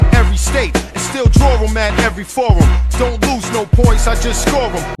still draw them at every forum. Don't lose no points, I just score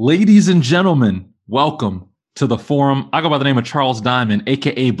them. Ladies and gentlemen, welcome to the forum. I go by the name of Charles Diamond,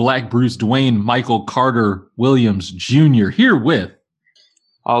 a.k.a. Black Bruce Dwayne Michael Carter Williams Jr. here with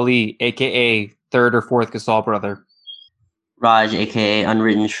Ali, a.k.a. third or fourth Gasol brother. Raj, a.k.a.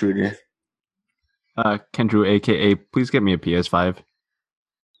 Unwritten Schroeder. Kendrew, a.k.a. please get me a PS5.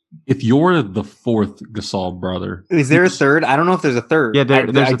 If you're the fourth Gasol brother. Is there a third? I don't know if there's a third. Yeah, there's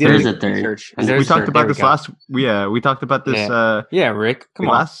a third. We talked about this we talked about this Rick, come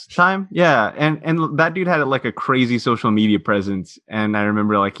on. Last time. Yeah, and that dude had like a crazy social media presence, and I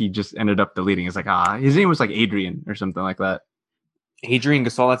remember like he just ended up deleting. It's like, his name was like Adrian or something like that. Adrian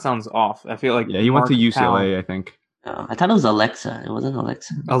Gasol, that sounds off. I feel like he went to UCLA, I think. Oh, I thought it was Alexa. It wasn't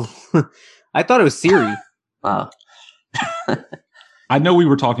Alexa. Oh, I thought it was Siri. Wow. I know we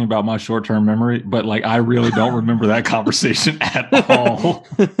were talking about my short-term memory, but like I really don't remember that conversation at all.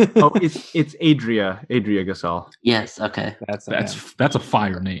 Oh, it's Adria Gasol. Yes, okay. That's a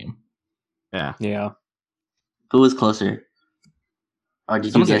fire name. Yeah. Who was closer? Or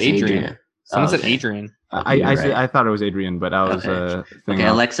did you guess Adrian? Someone said Adrian. I thought it was Adrian, but I was okay.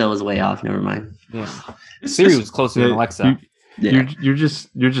 Alexa was way off. Never mind. Yeah, Siri was closer than Alexa. You're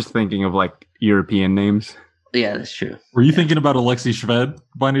just thinking of like European names. Yeah, that's true. Were you thinking about Alexei Shved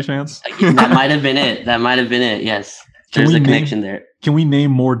by any chance? That might have been it. Yes. There's a connection there. Can we name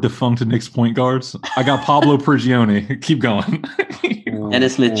more defunct Knicks point guards? I got Pablo Prigioni. Keep going.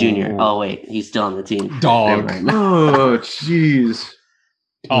 Dennis Smith Jr. Oh, wait. He's still on the team. Dog. Oh, jeez.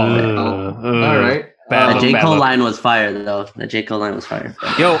 All right. The J. Cole line was fire, though.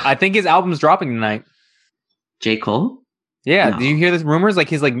 Yo, I think his album's dropping tonight. J. Cole? Yeah, no. Do you hear this rumors? Like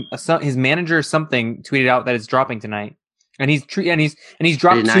his manager or something tweeted out that it's dropping tonight, and he's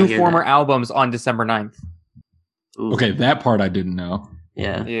dropped 2 former albums on December 9th. Ooh. Okay, that part I didn't know.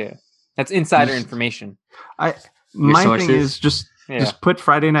 Yeah, that's insider information. My thing is just put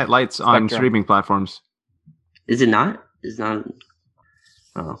Friday Night Lights on streaming platforms. Is it not? It's not.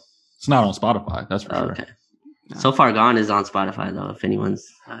 Oh, it's not on Spotify. That's for sure. Okay. No. So Far Gone is on Spotify though. If anyone's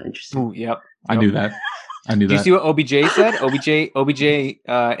interested. Ooh, yep. I knew that. Did you see what OBJ said? OBJ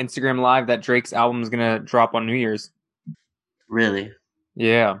Instagram Live that Drake's album is gonna drop on New Year's. Really?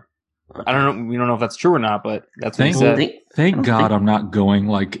 Yeah. Okay. I don't know. We don't know if that's true or not, but that's what he said. Thank God I'm not going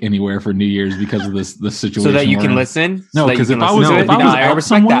like anywhere for New Year's because of this situation. So that you can listen. No, because if I was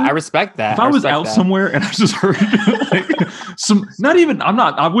I respect that. If I was out somewhere and I just heard like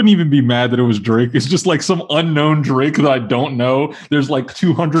I wouldn't even be mad that it was Drake. It's just like some unknown Drake that I don't know. There's like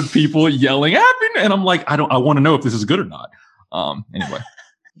 200 people yelling happy, and I'm like, I want to know if this is good or not. Anyway.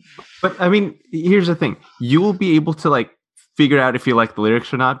 But I mean, here's the thing: you will be able to like figure out if you like the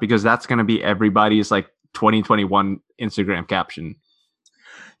lyrics or not, because that's going to be everybody's like 2021 Instagram caption.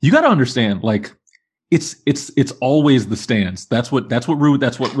 You got to understand, like it's always the stance. That's what ruins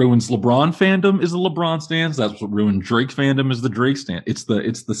LeBron fandom is the LeBron stance. That's what ruined Drake fandom is the Drake stance. It's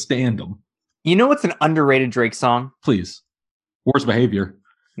the standum. You know what's an underrated Drake song? Please, Worst Behavior.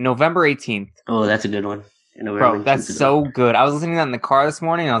 November 18th. Oh, that's a good one. Bro, that's so good. I was listening to that in the car this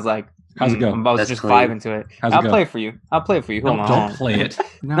morning, and I was like, how's it go? I was just vibing to it. I'll play it for you. Don't play it.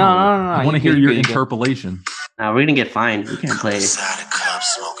 No. I want to hear your interpolation. We're going to get fined. We can't play it.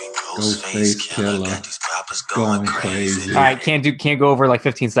 Ghostface Killer. Going crazy. All right, can't go over like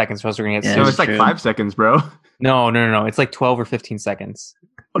 15 seconds, or else we're going to get sued. No, it's like 5 seconds, bro. No. It's like 12 or 15 seconds.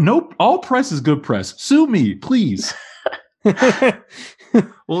 Nope. All press is good press. Sue me, please.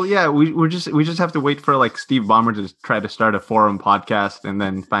 Well, yeah, we just have to wait for like Steve Ballmer to try to start a forum podcast and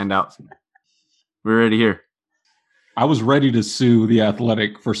then find out. We're already here. I was ready to sue The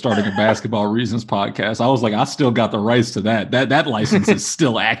Athletic for starting a Basketball Reasons podcast. I was like, I still got the rights to that. That license is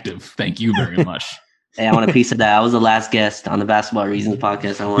still active. Thank you very much. Hey, I want a piece of that. I was the last guest on the Basketball Reasons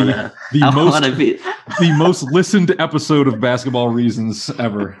podcast. I want the most listened episode of Basketball Reasons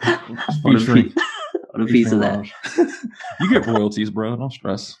ever. Featuring. What a piece of that. You get royalties, bro. Don't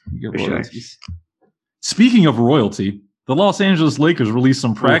stress. You get royalties. Sure. Speaking of royalty, the Los Angeles Lakers released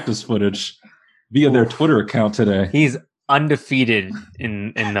some practice footage via their Twitter account today. He's undefeated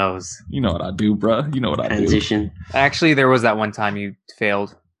in those. You know what I do, bro. You know what I do. Actually, there was that one time you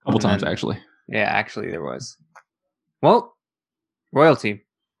failed. A couple times, actually. Yeah, actually, there was. Well, royalty.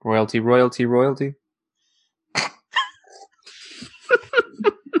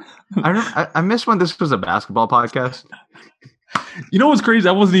 I miss when this was a basketball podcast. You know what's crazy?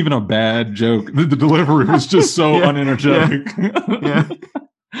 That wasn't even a bad joke. The delivery was just so unenergetic. Yeah.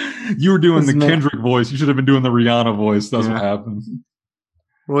 You were doing the Kendrick voice. You should have been doing the Rihanna voice. That's what happened.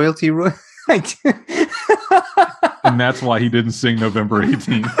 Royalty. And that's why he didn't sing November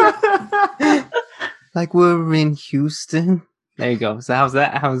 18th. like we're in Houston. There you go. So how's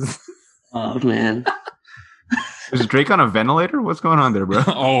that? Oh man. Is Drake on a ventilator? What's going on there, bro?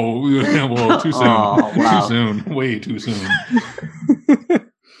 Oh, yeah, well, too soon. Oh, wow. Too soon. Way too soon.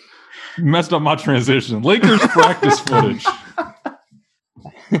 Messed up my transition. Lakers practice footage.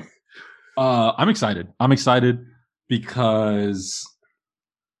 I'm excited. I'm excited because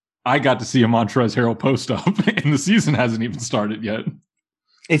I got to see a Montrezl Harrell post up, and the season hasn't even started yet.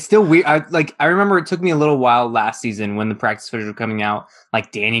 It's still weird. I remember it took me a little while last season when the practice footage were coming out,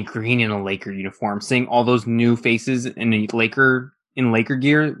 like Danny Green in a Laker uniform, seeing all those new faces in Laker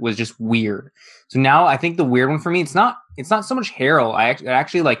gear was just weird. So now I think the weird one for me, it's not so much Harrell. I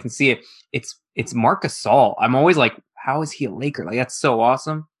actually like can see it. It's Marc Gasol. I'm always like, how is he a Laker? Like that's so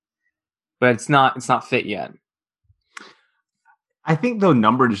awesome, but it's not fit yet. I think the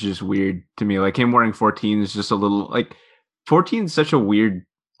number is just weird to me. Like him wearing 14 is just a little like 14 is such a weird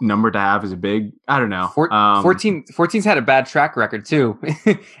number to have as a big. I don't know. 14's had a bad track record too.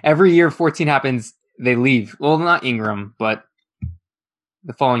 Every year 14 happens, they leave. Well, not Ingram, but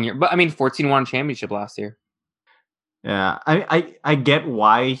the following year. But I mean, 14 won a championship last year. Yeah, I get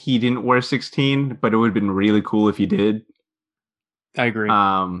why he didn't wear 16, but it would have been really cool if he did. I agree.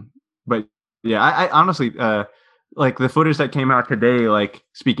 But yeah, I honestly like the footage that came out today. Like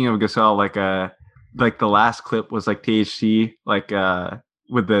speaking of Gasol, like the last clip was like THC, like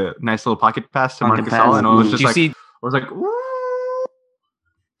with the nice little pocket pass to Marc Gasol, and it was just I was like, ooh.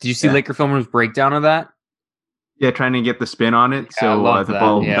 Did you see Laker Filmer's breakdown of that? Yeah, trying to get the spin on it, so the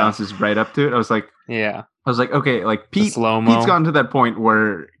ball bounces right up to it. I was like, okay, like Pete's gotten to that point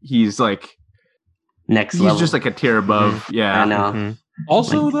where he's like next level. He's just like a tier above. Mm-hmm. Yeah, I know. Mm-hmm.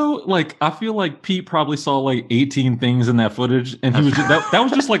 Also, though, like I feel like Pete probably saw like 18 things in that footage, and he was just, that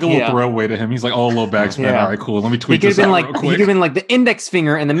was just like a little throwaway to him. He's like, "Oh, low backspin. All right, cool. Let me tweak this out real quick." He could have been like the index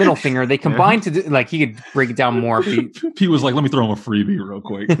finger and the middle finger. They combined to do, like he could break it down more. Pete was like, "Let me throw him a freebie real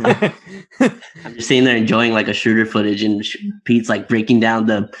quick." I'm just sitting there enjoying like a shooter footage, and Pete's like breaking down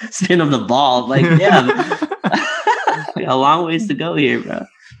the spin of the ball. Like, yeah, a long ways to go here, bro.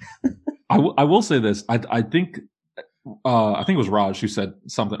 I will say this. I think it was Raj who said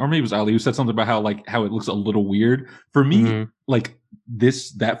something, or maybe it was Ali who said something about how it looks a little weird. For me, like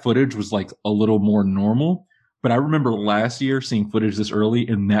that footage was like a little more normal. But I remember last year seeing footage this early,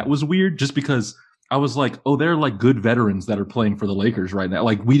 and that was weird just because I was like, oh, they're like good veterans that are playing for the Lakers right now.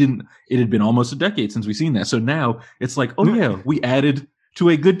 Like it had been almost a decade since we've seen that. So now it's like, oh yeah, we added to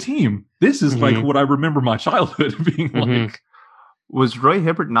a good team. This is like what I remember my childhood being like. Was Roy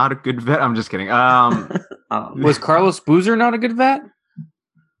Hibbert not a good vet? I'm just kidding. Was Carlos Boozer not a good vet?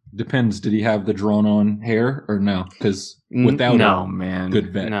 Depends. Did he have the drawn-on hair or no? Because without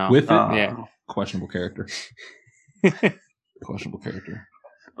good vet. No. With it, questionable character. Questionable character.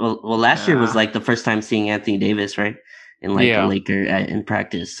 Well, last year was like the first time seeing Anthony Davis, right? In like a Laker in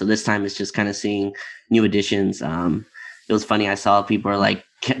practice. So this time it's just kind of seeing new additions. It was funny. I saw people are like,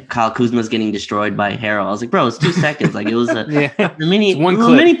 Kyle Kuzma's getting destroyed by Harrell. I was like, bro, it's 2 seconds. Like it was a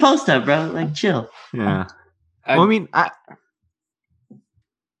mini post up, bro. Like chill. Yeah. Well, I mean, I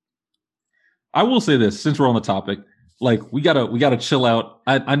will say this since we're on the topic, like we gotta chill out.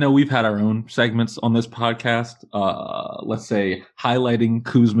 I know we've had our own segments on this podcast. Let's say highlighting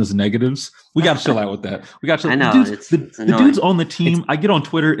Kuzma's negatives. We gotta chill out with that. We gotta chill. I know the dude's on the team. I get on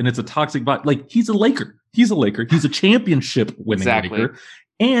Twitter and it's a toxic vibe. Like he's a Laker. He's a championship winning Laker.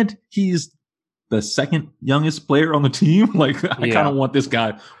 And he's the second youngest player on the team. Like, I kind of want this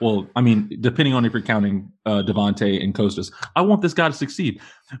guy. Well, I mean, depending on if you're counting Devontae and Kostas, I want this guy to succeed.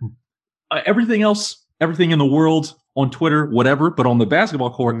 Everything in the world, on Twitter, whatever, but on the basketball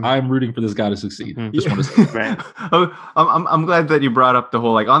court, I'm rooting for this guy to succeed. Just want to say that. I'm glad that you brought up the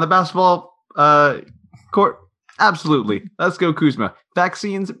whole, like, on the basketball court, absolutely. Let's go Kuzma.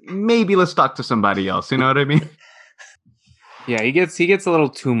 Vaccines, maybe let's talk to somebody else. You know what I mean? Yeah, he gets a little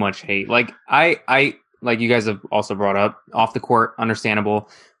too much hate. Like I like you guys have also brought up off the court, understandable,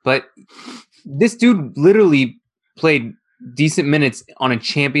 but this dude literally played decent minutes on a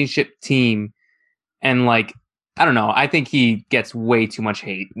championship team, and like I don't know, I think he gets way too much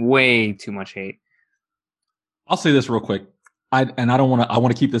hate. Way too much hate. I'll say this real quick. I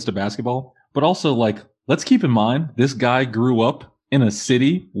want to keep this to basketball, but also like let's keep in mind this guy grew up in a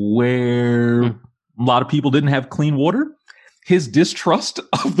city where a lot of people didn't have clean water. His distrust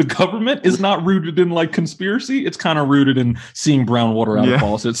of the government is not rooted in like conspiracy. It's kind of rooted in seeing brown water out of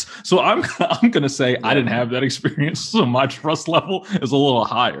faucets. So I'm going to say I didn't have that experience. So my trust level is a little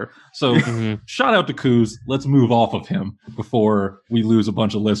higher. So shout out to Kuz. Let's move off of him before we lose a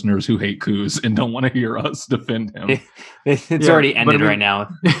bunch of listeners who hate Kuz and don't want to hear us defend him. It's already ended right now.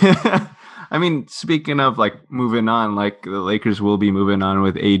 I mean, speaking of like moving on, like the Lakers will be moving on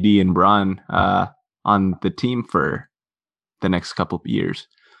with AD and Bron on the team for the next couple of years.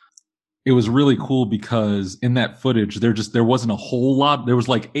 It was really cool because in that footage, there wasn't a whole lot. There was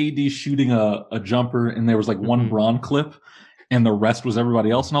like AD shooting a jumper, and there was like one Bron clip, and the rest was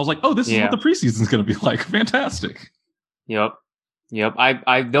everybody else. And I was like, oh, this is what the preseason is going to be like. Fantastic. Yep.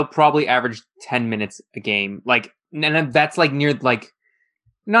 They'll probably average 10 minutes a game. Like, and that's like near like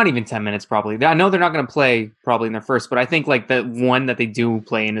not even 10 minutes probably. I know they're not going to play probably in their first, but I think like the one that they do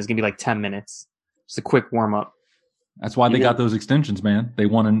play in is going to be like 10 minutes. Just a quick warm up. That's why they got those extensions, man. They're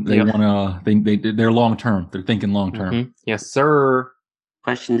long term. They're thinking long term. Mm-hmm. Yes, sir.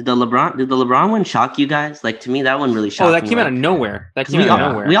 Question: Did the LeBron one shock you guys? Like, to me, that one really shocked me. Oh, that came out of nowhere.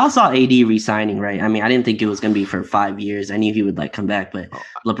 We all saw AD re-signing, right? I mean, I didn't think it was going to be for 5 years. I knew he would like come back, but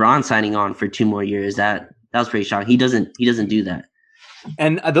LeBron signing on for 2 more years, that was pretty shocking. He doesn't do that.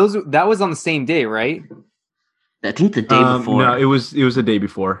 And that was on the same day, right? I think the day before. No, it was the day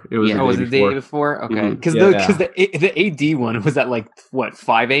before. It was the day before. Okay, because the AD one was at like what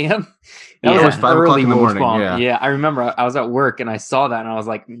 5 a.m. That was 5 o'clock in the morning. Yeah, I remember I was at work and I saw that and I was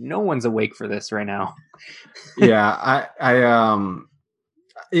like, no one's awake for this right now. Yeah,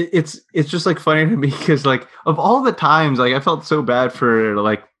 it's just like funny to me because like of all the times, like I felt so bad for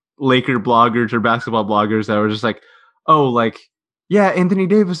like Laker bloggers or basketball bloggers that were just like, oh, like. Yeah, Anthony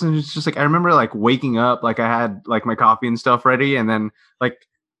Davis, and it's just like I remember like waking up, like I had like my coffee and stuff ready, and then like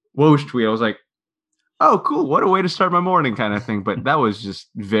Woj tweet, I was like, "Oh, cool! What a way to start my morning," kind of thing. But that was just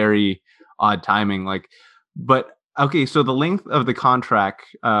very odd timing. Like, but okay, so the length of the contract,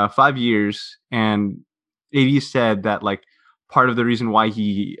 5 years, and AD said that like part of the reason why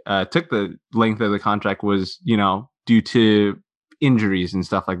he took the length of the contract was due to injuries and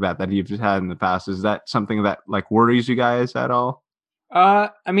stuff like that he's had in the past. Is that something that like worries you guys at all? I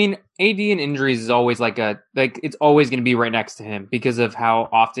mean, AD and injuries is always it's always going to be right next to him because of how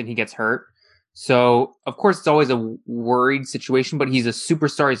often he gets hurt. So, of course, it's always a worried situation, but he's a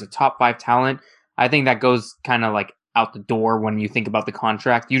superstar. He's a top 5 talent. I think that goes kind of like out the door when you think about the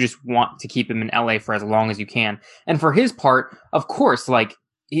contract. You just want to keep him in LA for as long as you can. And for his part, of course, like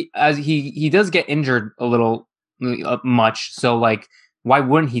he does get injured a little much. So like, why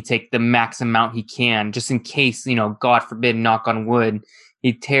wouldn't he take the max amount he can just in case, God forbid, knock on wood,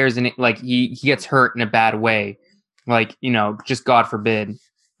 he tears in it, like he gets hurt in a bad way. Like, just God forbid.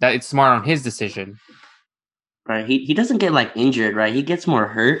 That it's smart on his decision. Right. He doesn't get like injured, right? He gets more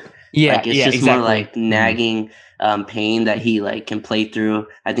hurt. Yeah. Like, it's just exactly. More like nagging pain that he like can play through.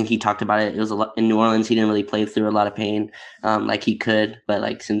 I think he talked about it. It was a lot in New Orleans. He didn't really play through a lot of pain like he could, but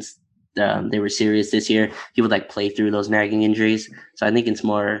like since they were serious this year, he would like play through those nagging injuries. So I think it's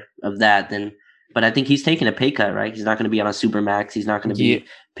more of that than, but I think he's taking a pay cut, right? He's not going to be on a super max. He's not going to be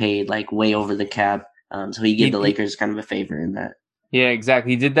paid like way over the cap. So he gave the Lakers kind of a favor in that. Yeah,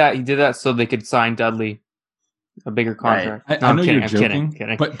 exactly. He did that so they could sign Dudley a bigger contract. Right. I know you're joking,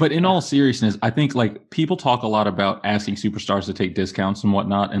 but in all seriousness, I think like people talk a lot about asking superstars to take discounts and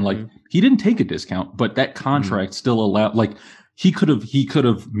whatnot, and like he didn't take a discount, but that contract still allowed like. He could have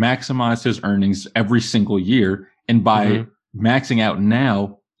maximized his earnings every single year, and by maxing out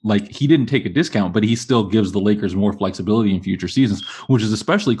now, like he didn't take a discount, but he still gives the Lakers more flexibility in future seasons, which is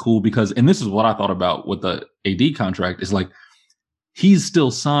especially cool because, and this is what I thought about with the AD contract, is like he's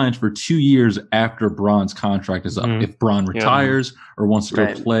still signed for 2 years after Bron's contract is up. If Bron retires or wants to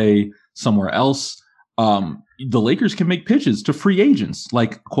go play somewhere else, the Lakers can make pitches to free agents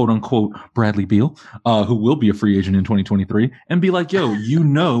like quote unquote Bradley Beal, who will be a free agent in 2023, and be like, yo,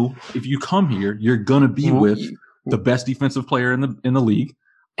 if you come here, you're going to be with the best defensive player in the league,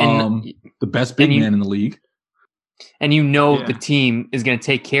 and the best big man in the league. And the team is going to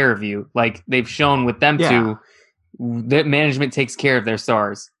take care of you. Like they've shown with them too, that management takes care of their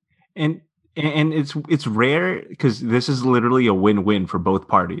stars. And it's rare because this is literally a win-win for both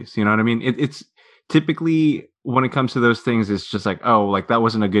parties. You know what I mean? It's typically when it comes to those things, it's just like, oh, like that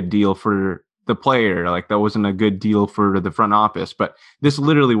wasn't a good deal for the player. Like that wasn't a good deal for the front office, but this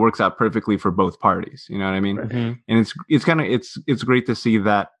literally works out perfectly for both parties. You know what I mean? And it's great to see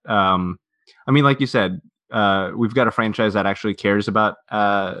that. I mean, like you said, we've got a franchise that actually cares about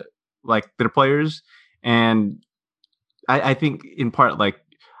like their players. And I think in part, like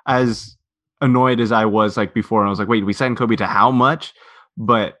as annoyed as I was like before, and I was like, wait, we signed Kobe to how much?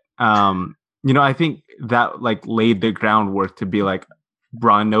 But, I think that like laid the groundwork to be like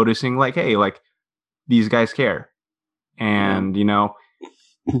Bron noticing like, hey, like these guys care. And,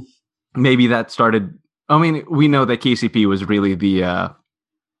 maybe that started, I mean, we know that KCP was really the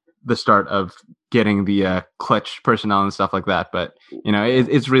the start of getting the clutch personnel and stuff like that. But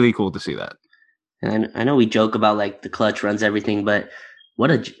it's really cool to see that. And I know we joke about like the clutch runs everything, but what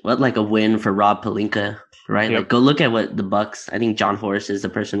a win for Rob Pelinka, right? Yep. Like go look at what the Bucks. I think John Horst is the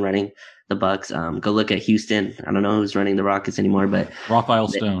person running the Bucks. Go look at Houston. I don't know who's running the Rockets anymore, but Raphael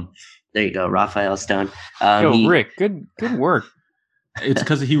Stone. There you go, Raphael Stone. Rick, good work. It's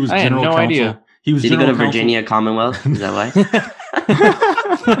because he was I had general no counsel. idea. He was Did he go to general Virginia Commonwealth? Is that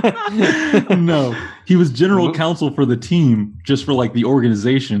why? No, he was general counsel for the team, just for like the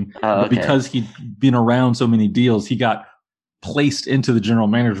organization. Oh, But because he'd been around so many deals, he got placed into the general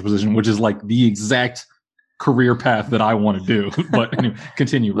manager position, which is like the exact career path that I want to do. But anyway,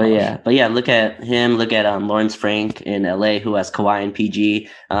 continue. But yeah, look at him. Look at Lawrence Frank in LA, who has Kawhi and PG,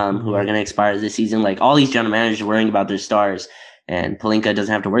 who are going to expire this season. Like all these general managers are worrying about their stars. And Pelinka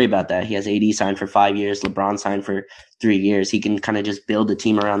doesn't have to worry about that. He has AD signed for 5 years, LeBron signed for 3 years. He can kind of just build a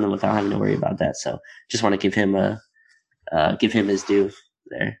team around them without having to worry about that. So just want to give him his due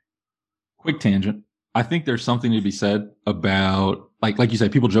there. Quick tangent. I think there's something to be said about like you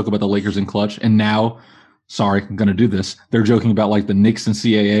said, people joke about the Lakers in clutch, and now, sorry, I'm going to do this. They're joking about like the Knicks and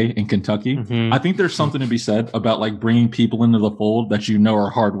CAA in Kentucky. Mm-hmm. I think there's something to be said about like bringing people into the fold that are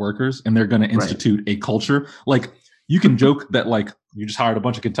hard workers, and they're going to institute a culture. Like, you can joke that like you just hired a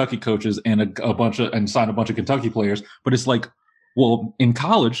bunch of Kentucky coaches and and signed a bunch of Kentucky players, but it's like, well, in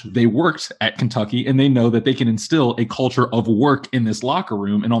college they worked at Kentucky and they know that they can instill a culture of work in this locker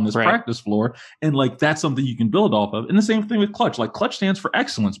room and on this practice floor, and like that's something you can build off of. And the same thing with clutch. Like clutch stands for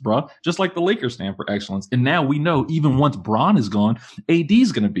excellence, bro. Just like the Lakers stand for excellence. And now we know even once Bron is gone,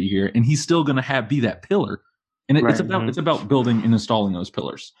 AD's going to be here and he's still going to be that pillar. And it's about building and installing those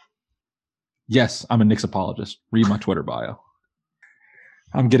pillars. Yes, I'm a Knicks apologist. Read my Twitter bio.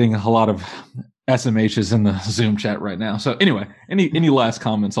 I'm getting a lot of SMHs in the Zoom chat right now. So anyway, any last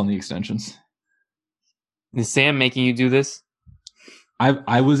comments on the extensions? Is Sam making you do this?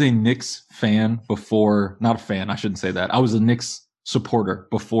 I was a Knicks fan before, not a fan, I shouldn't say that. I was a Knicks supporter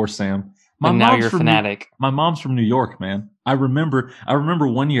before Sam. And now you're a fanatic. My mom's from New York, man. I remember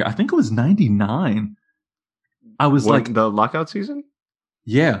 1 year, I think it was 99. I was like the lockout season?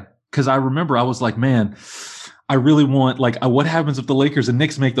 Yeah. Because I remember I was like, man, I really want, like, what happens if the Lakers and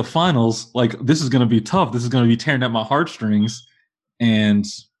Knicks make the finals? Like, this is going to be tough. This is going to be tearing at my heartstrings. And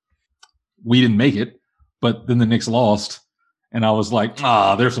we didn't make it. But then the Knicks lost. And I was like,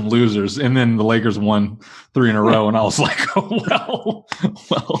 there's some losers. And then the Lakers won 3 in a row. And I was like, oh,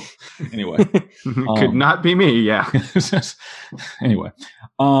 well, anyway. Could not be me, yeah. Anyway.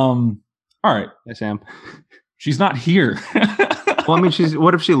 All right. Yes, Sam. She's not here. Well, I mean,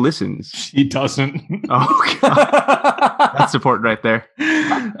 what if she listens? She doesn't. Oh, God. That's support right there.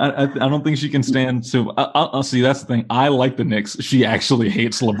 I don't think she can stand to. I'll see. That's the thing. I like the Knicks. She actually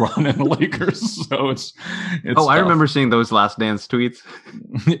hates LeBron and the Lakers. So it's tough. I remember seeing those Last Dance tweets.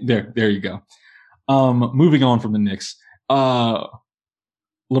 There you go. Moving on from the Knicks. LeBron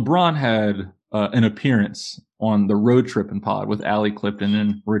had an appearance on the Road Trippin pod with Allie Clifton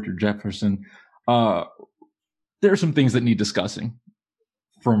and Richard Jefferson. There are some things that need discussing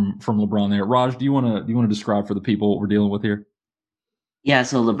from LeBron there. Raj, do you want to describe for the people what we're dealing with here? Yeah,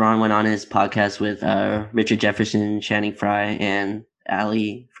 so LeBron went on his podcast with Richard Jefferson, Channing Frye, and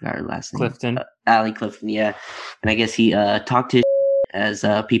Allie, forgot her last name. Clifton. Allie Clifton, yeah. And I guess he talked his as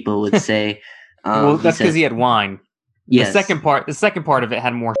people would say. Well, that's because he had wine. Yes. The second part of it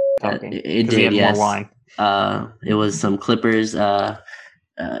had more talking. It did, he had yes. more wine. It was some Clippers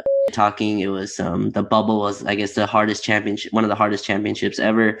talking. It was the bubble was, I guess, one of the hardest championships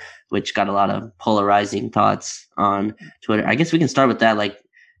ever, which got a lot of polarizing thoughts on Twitter. I guess we can start with that. Like,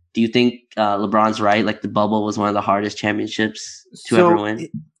 do you think LeBron's right? Like, the bubble was one of the hardest championships to ever win.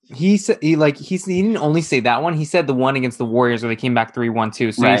 He said he didn't only say that one. He said the one against the Warriors where they came back 3-1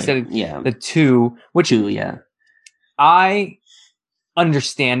 too. So right. He said the two, yeah. I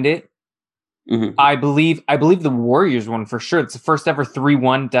understand it. Mm-hmm. I believe the Warriors won for sure. It's the first ever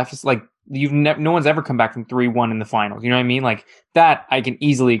 3-1 deficit. Like no one's ever come back from 3-1 in the finals. You know what I mean? Like that, I can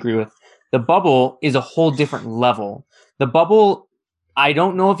easily agree with. The bubble is a whole different level. The bubble, I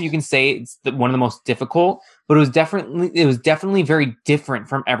don't know if you can say it's one of the most difficult, but it was definitely very different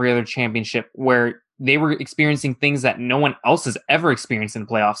from every other championship where they were experiencing things that no one else has ever experienced in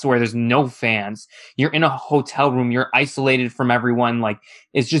playoffs, where there's no fans. You're in a hotel room. You're isolated from everyone. Like,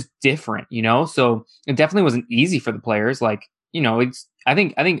 it's just different, you know? So it definitely wasn't easy for the players. Like, you know, I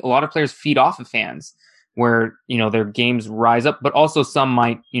think a lot of players feed off of fans where, you know, their games rise up, but also some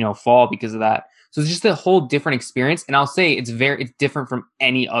might, you know, fall because of that. So it's just a whole different experience. And I'll say it's different from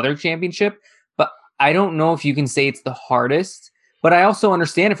any other championship, but I don't know if you can say it's the hardest. But I also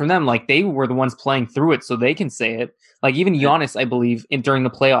understand it from them. Like, they were the ones playing through it, so they can say it. Like, even Giannis, I believe, during the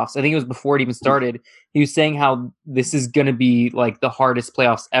playoffs, I think it was before it even started, he was saying how this is going to be, like, the hardest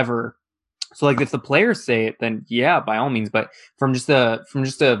playoffs ever. So, like, if the players say it, then yeah, by all means. But from just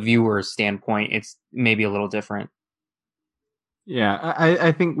a viewer's standpoint, it's maybe a little different. Yeah,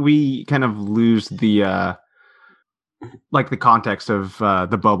 I think we kind of lose the like the context of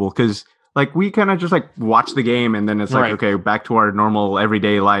the bubble, because like we kind of just like watch the game and then it's like, okay, back to our normal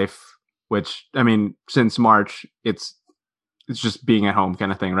everyday life, which I mean, since March, it's just being at home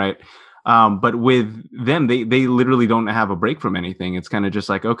kind of thing, right? But with them, they literally don't have a break from anything. It's kind of just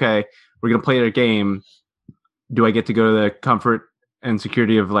like, okay, we're gonna play a game. Do I get to go to the comfort and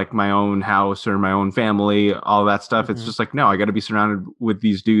security of like my own house or my own family, all that stuff? It's just like, no, I got to be surrounded with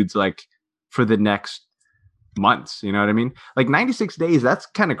these dudes like for the next months. You know what I mean? Like 96 days, that's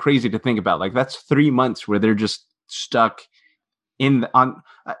kind of crazy to think about. Like that's 3 months where they're just stuck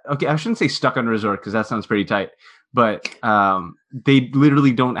okay, I shouldn't say stuck on a resort because that sounds pretty tight, but they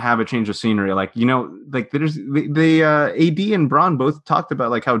literally don't have a change of scenery. Like, you know, like there's the AD and Braun both talked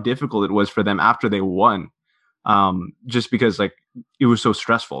about like how difficult it was for them after they won, just because like it was so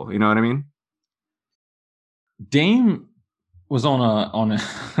stressful. You know what I mean? Dame was on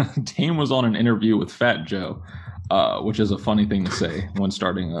an interview with Fat Joe, which is a funny thing to say when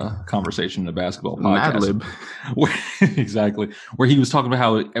starting a conversation in a basketball podcast. Exactly, where he was talking about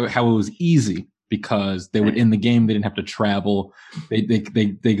how it was easy because they would end the game, they didn't have to travel. They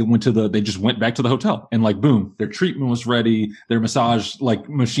just went back to the hotel and like boom, their treatment was ready, their massage like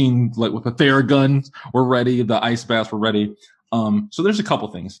machine like with the Theragun were ready, the ice baths were ready. So there's a couple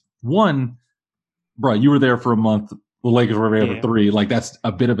things. One, bro, you were there for a month. The Lakers were there for 3. Like that's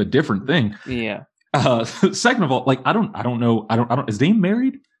a bit of a different thing. Yeah. Second of all, like I don't know. Is Dame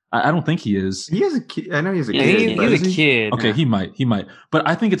married? I don't think he is. He has a kid. I know he's a kid. He's a kid. Okay, he might. But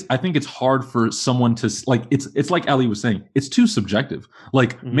I think it's hard for someone to like. It's like Ali was saying. It's too subjective.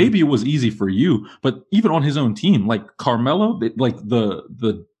 Like maybe it was easy for you, but even on his own team, like Carmelo, like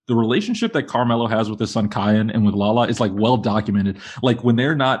the relationship that Carmelo has with his son Kyan and with Lala is like well documented. Like when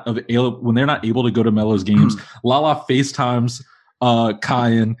they're not able to go to Melo's games, Lala FaceTimes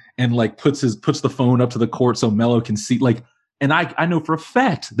Kyan and like puts the phone up to the court so Melo can see. Like, and I know for a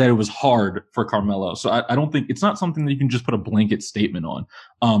fact that it was hard for Carmelo. So I don't think it's not something that you can just put a blanket statement on.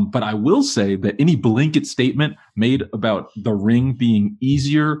 But I will say that any blanket statement made about the ring being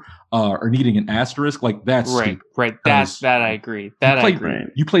easier or needing an asterisk, like that's right. stupid. Right. That I agree. I agree.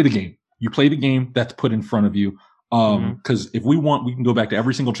 You play the game. You play the game that's put in front of you. Because if we want, we can go back to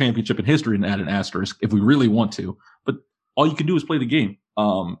every single championship in history and add an asterisk if we really want to. But all you can do is play the game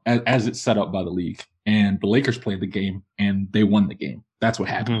as it's set up by the league. And the Lakers played the game and they won the game. That's what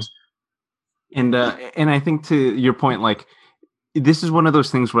happens. And I think to your point, like this is one of those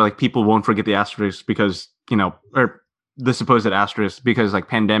things where like people won't forget the asterisk because, you know, or the supposed asterisk because like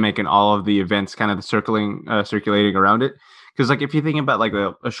pandemic and all of the events kind of circulating around it. Because like if you think about like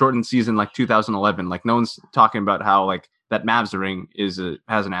a shortened season like 2011, like no one's talking about how like that Mavs ring has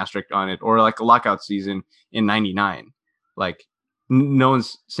an asterisk on it, or like a lockout season in '99. Like no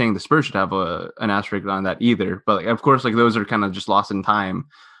one's saying the Spurs should have an asterisk on that either. But like, of course, like those are kind of just lost in time.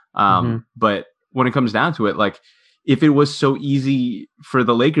 But when it comes down to it, like if it was so easy for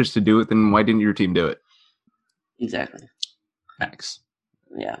the Lakers to do it, then why didn't your team do it? Exactly. Facts.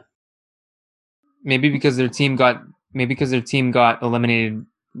 Yeah. Maybe because their team got eliminated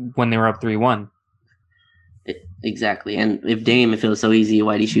when they were up 3-1. Exactly. And if it was so easy,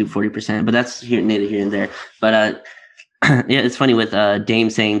 why'd he shoot 40%? But that's neither here and there. But yeah, it's funny with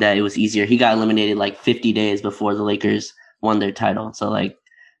Dame saying that it was easier. He got eliminated like 50 days before the Lakers won their title. So like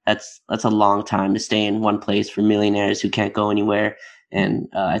that's a long time to stay in one place for millionaires who can't go anywhere. And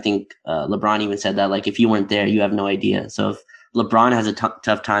I think LeBron even said that like if you weren't there, you have no idea. So if LeBron has a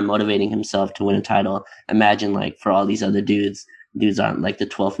tough time motivating himself to win a title, imagine like for all these other dudes aren't like the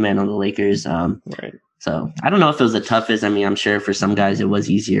 12th man on the Lakers. Right. So I don't know if it was the toughest. I mean, I'm sure for some guys it was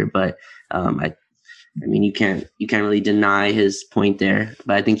easier, but I mean, you can't really deny his point there,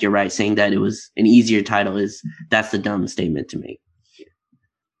 but I think you're right saying that it was an easier title that's the dumb statement to make.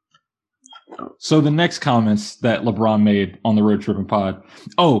 So the next comments that LeBron made on the Road Trippin pod,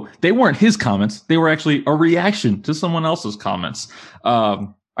 they weren't his comments. They were actually a reaction to someone else's comments. I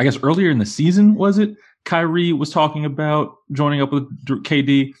guess earlier in the season, was it? Kyrie was talking about joining up with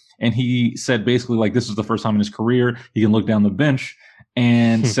KD, and he said basically like this is the first time in his career he can look down the bench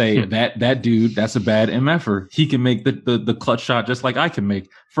and say that dude, that's a bad MFer. He can make the clutch shot just like I can make.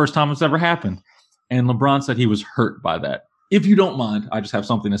 First time it's ever happened. And LeBron said he was hurt by that. If you don't mind, I just have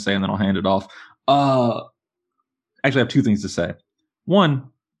something to say and then I'll hand it off. Actually, I have 2 things to say. One,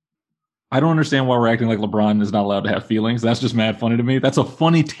 I don't understand why we're acting like LeBron is not allowed to have feelings. That's just mad funny to me. That's a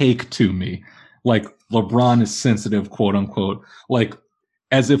funny take to me. Like, LeBron is sensitive, quote unquote. Like,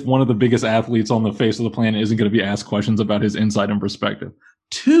 as if one of the biggest athletes on the face of the planet isn't going to be asked questions about his insight and perspective.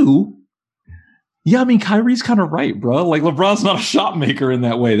 Two, yeah, I mean, Kyrie's kind of right, bro. Like, LeBron's not a shot maker in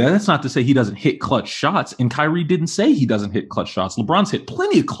that way. That's not to say he doesn't hit clutch shots. And Kyrie didn't say he doesn't hit clutch shots. LeBron's hit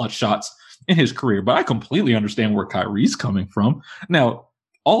plenty of clutch shots in his career, but I completely understand where Kyrie's coming from. Now,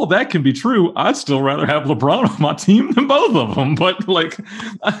 all of that can be true. I'd still rather have LeBron on my team than both of them. But like,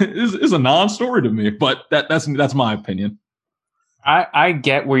 it's a non-story to me. But that's my opinion. I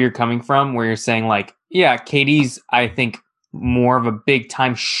get where you're coming from, where you're saying like, yeah, KD's I think more of a big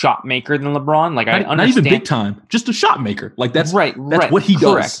time shot maker than LeBron. Like, I understand, not even big time, just a shot maker. Like that's right. What he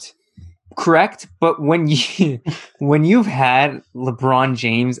does. Correct. But when you've had LeBron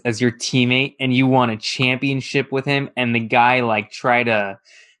James as your teammate and you won a championship with him, and the guy like try to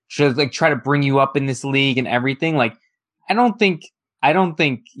bring you up in this league and everything, like I don't think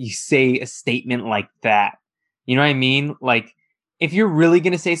you say a statement like that. You know what I mean? Like, if you're really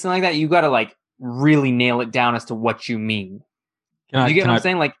gonna say something like that, you gotta like really nail it down as to what you mean. You get what I'm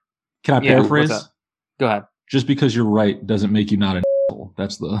saying? Like, can I paraphrase? Go ahead. Just because you're right doesn't make you not an asshole.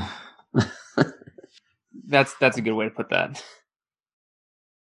 That's the. That's a good way to put that.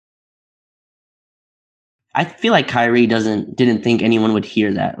 I feel like Kyrie didn't think anyone would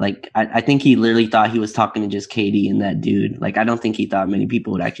hear that. Like, I think he literally thought he was talking to just KD and that dude. Like, I don't think he thought many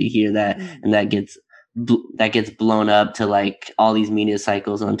people would actually hear that, and that gets blown up to like all these media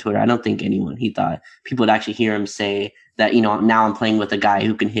cycles on Twitter. I don't think he thought people would actually hear him say that, you know, now I'm playing with a guy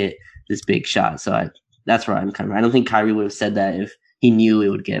who can hit this big shot. So that's where I'm coming from. I don't think Kyrie would have said that if he knew it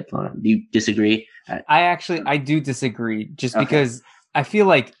would get blown up. Do you disagree? I do disagree, just because I feel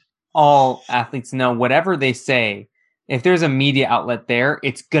like all athletes know whatever they say, if there's a media outlet there,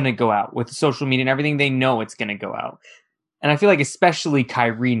 it's going to go out. With social media and everything, they know it's going to go out. And I feel like especially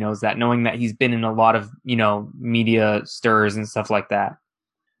Kyrie knows that, knowing that he's been in a lot of, you know, media stirs and stuff like that.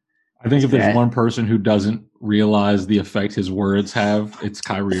 I think if there's one person who doesn't realize the effect his words have, it's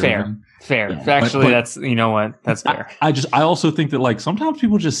Kyrie Irving. Fair. Yeah. Actually, that's, you know what? That's fair. I also think that like sometimes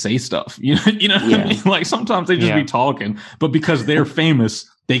people just say stuff, you know what I mean? Like sometimes they just be talking, but because they're famous,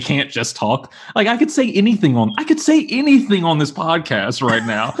 they can't just talk. Like I could say anything on this podcast right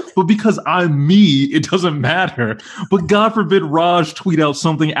now, but because I'm me, it doesn't matter. But God forbid Raj tweet out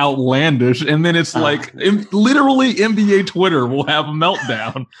something outlandish, and then it's like literally NBA Twitter will have a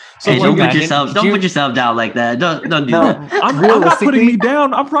meltdown. So hey, don't put yourself down like that. Don't do that. I'm not putting me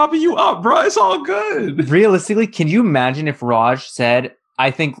down. I'm propping you up, bro. It's all good. Realistically, can you imagine if Raj said,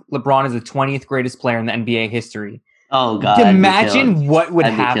 "I think LeBron is the 20th greatest player in the NBA history"? Oh God! Imagine what would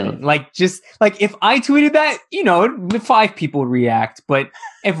happen. Like, just like if I tweeted that, you know, 5 people would react. But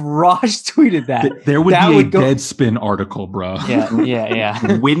if Raj tweeted that, there would be a Deadspin article, bro.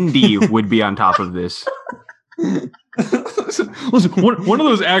 Yeah. Windy would be on top of this. Listen, one of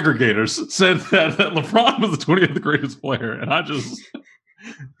those aggregators said that LeBron was the 20th greatest player, and I just.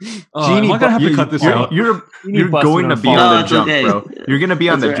 Genie, am I gonna have to cut this out? You're going to be on the jump, bro. You're gonna be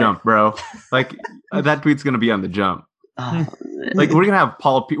on the jump, bro. Like that tweet's gonna be on the jump. Like we're gonna have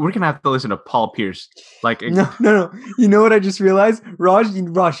we're gonna have to listen to Paul Pierce. Like no. You know what I just realized, Raj,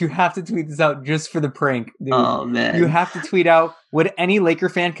 you have to tweet this out just for the prank, dude. Oh man, you have to tweet out: would any Laker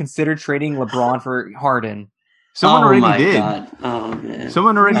fan consider trading LeBron for Harden? Someone already did. God. Oh man.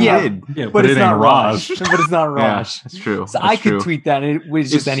 Someone already did. Yeah, but it's not Raj. But it's not Raj. Yeah, that's true. So I could tweet that, and it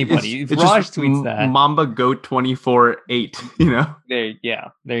was just anybody. If Raj tweets that, Mamba Goat 24-8. You know.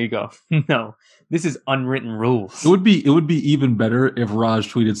 There you go. No, this is unwritten rules. It would be even better if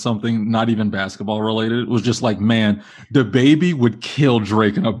Raj tweeted something not even basketball related. It was just like, man, the baby would kill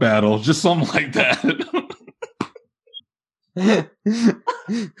Drake in a battle, just something like that.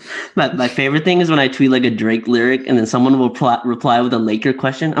 My favorite thing is when I tweet like a Drake lyric and then someone will reply with a Laker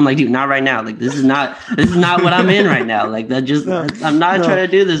question. I'm like, dude, not right now. Like this is not what I'm in right now. Like that just I'm not trying to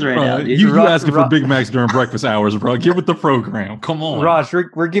do this right now, dude. You asking for Big Macs during breakfast hours, bro. Get with the program. Come on. Raj,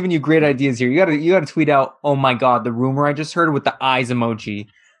 we're giving you great ideas here. You gotta tweet out, oh my God, the rumor I just heard with the eyes emoji.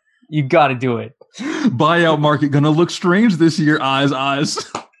 You gotta do it. Buyout market gonna look strange this year, eyes.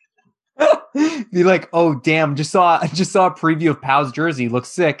 Be like, oh damn, just saw a preview of Pow's jersey. Looks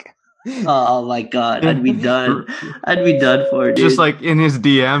sick. Oh my God, I'd be done. I'd be done for it, dude. Just like in his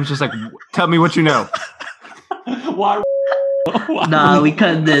DMs, just like, tell me what you know. Why? Nah, we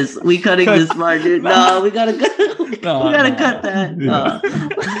cut this. We cutting this part, dude. No, we gotta cut. We gotta cut that.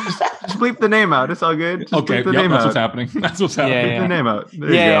 Just bleep the name out. It's all good. Just okay, bleep the name that's out. what's happening. That's what's happening. Bleep the name out. There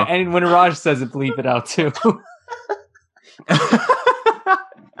you go. And when Raj says it, bleep it out too.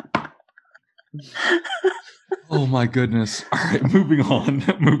 Oh my goodness! All right, moving on.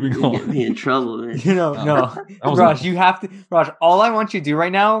 Moving You get on. me in trouble, man. No, was Raj, a- you have to. Raj, all I want you to do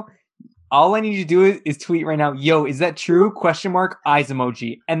right now, all I need you to do is tweet right now. Yo, is that true? Question mark eyes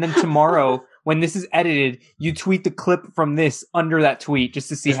emoji, and then tomorrow when this is edited, you tweet the clip from this under that tweet just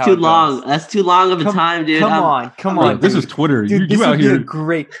to see It's how too it long. goes. That's too long of a time, dude. Come I'm on, like, This dude. is Twitter. Dude, this you out would be here. a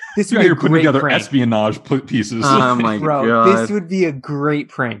great. This You would out be here a putting great together prank, espionage pieces. Oh my bro. god! This would be a great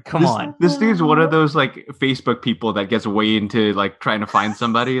prank. Come on. This dude's one of those like Facebook people that gets way into like trying to find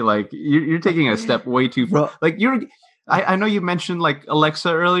somebody. Like you're taking a step way too far. Bro. Like I know you mentioned like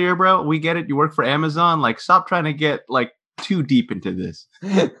Alexa earlier, bro. We get it. You work for Amazon. Like stop trying to get like too deep into this.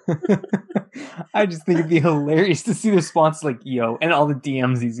 I just think it'd be hilarious to see the response like yo and all the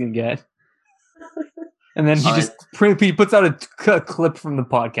DMs he's gonna get. And then he puts out a clip from the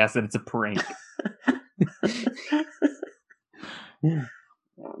podcast that it's a prank.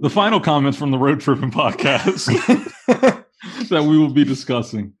 The final comments from the Road Trippin podcast that we will be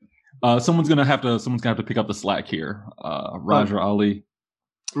discussing. Someone's gonna have to pick up the slack here. Roger Ali.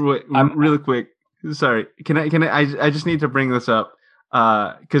 Wait, really quick. Sorry. Can I just need to bring this up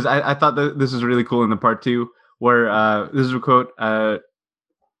because I thought that this is really cool in the part 2 where this is a quote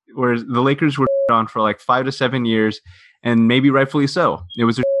where the Lakers were on for like 5 to 7 years and maybe rightfully so. It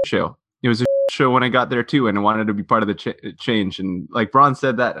was a show. It was a show when I got there too, and I wanted to be part of the change. And like Bron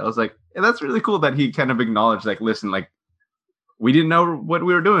said that, I was like, hey, that's really cool that he kind of acknowledged like, listen, like we didn't know what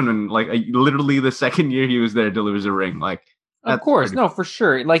we were doing, and like literally the second year he was there delivers a ring. Like, of course, no, for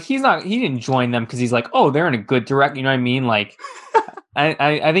sure. Like he didn't join them because he's like, oh, they're in a good direct. You know what I mean? Like,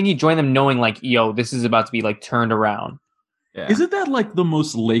 I think he joined them knowing like, yo, this is about to be like turned around. Yeah. Isn't that like the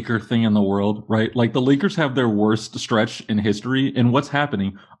most Laker thing in the world, right? Like the Lakers have their worst stretch in history, and what's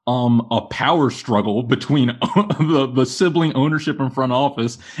happening? A power struggle between the sibling ownership and front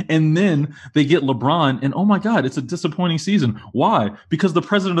office, and then they get LeBron, and oh my God, it's a disappointing season. Why? Because the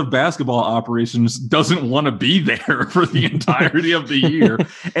president of basketball operations doesn't want to be there for the entirety of the year,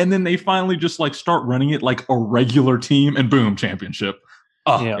 and then they finally just like start running it like a regular team, and boom, championship.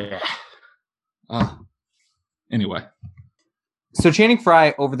 Anyway. So Channing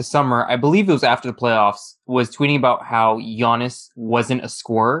Frye over the summer, I believe it was after the playoffs, was tweeting about how Giannis wasn't a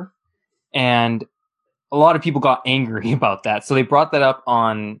scorer, and a lot of people got angry about that. So they brought that up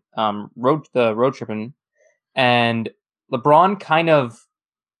on Road Trippin, and LeBron kind of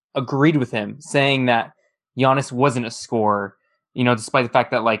agreed with him, saying that Giannis wasn't a scorer. You know, despite the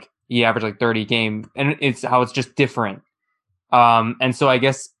fact that like he averaged like 30 a game, and it's just different. And so I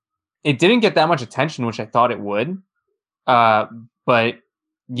guess it didn't get that much attention, which I thought it would. But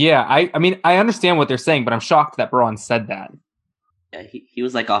yeah, I mean, I understand what they're saying, but I'm shocked that Braun said that. Yeah, he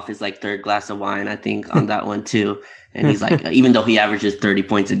was like off his like third glass of wine, I think, on that one too. And he's like, even though he averages 30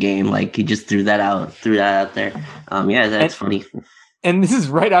 points a game, like he just threw that out there. Yeah, that's funny. And this is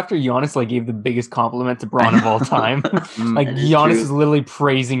right after Giannis like gave the biggest compliment to Braun of all time. Like Giannis is literally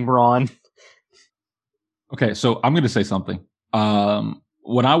praising Braun. Okay, so I'm going to say something.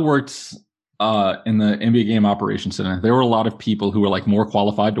 When I worked in the NBA game operations center, there were a lot of people who were like more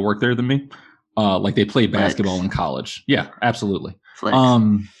qualified to work there than me. Like they played basketball in college. Yeah, absolutely. Flex.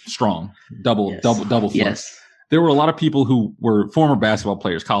 Strong, double flex. Yes. There were a lot of people who were former basketball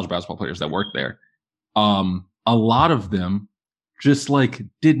players, college basketball players that worked there. A lot of them just like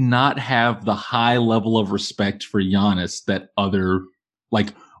did not have the high level of respect for Giannis that other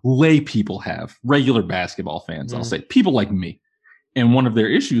like lay people have, regular basketball fans, I'll say, people like me. And one of their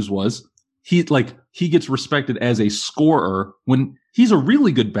issues was he gets respected as a scorer when he's a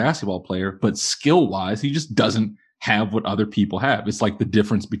really good basketball player, but skill wise, he just doesn't have what other people have. It's like the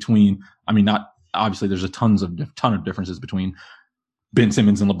difference between, I mean, not obviously there's a ton of differences between Ben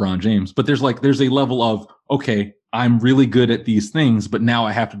Simmons and LeBron James, but there's a level of, okay, I'm really good at these things, but now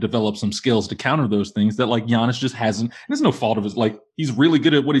I have to develop some skills to counter those things that like Giannis just hasn't. There's no fault of his, like he's really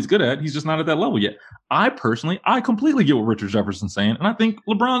good at what he's good at. He's just not at that level yet. I completely get what Richard Jefferson's saying, and I think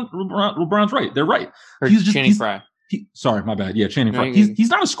LeBron's right. They're right. Channing Frye. Sorry, my bad. Yeah, Channing Frye. He's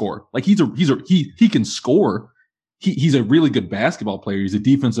not a scorer. Like he can score. He's a really good basketball player. He's a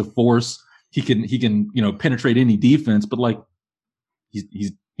defensive force. He can penetrate any defense, but like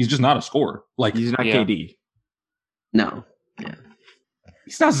he's just not a scorer. Like he's not KD. No. Yeah.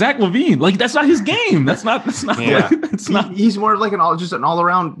 He's not Zach LaVine. Like that's not his game. That's not. Yeah. Like, that's not. He's more like an all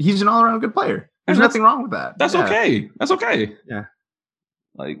around. He's an all around good player. There's nothing wrong with that. That's okay. That's okay. Yeah.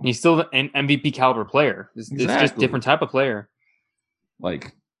 Like he's still an MVP caliber player. It's just a different type of player.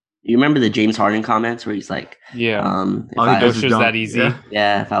 Like You remember the James Harden comments where he's like, if all he does is that easy.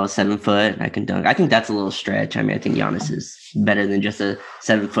 Yeah, if I was 7 foot, I can dunk. I think that's a little stretch. I mean, I think Giannis is better than just a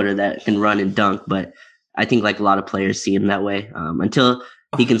 7-footer that can run and dunk, but I think like a lot of players see him that way. Until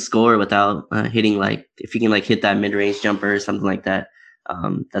he can score without hitting, like if he can like hit that mid-range jumper or something like that,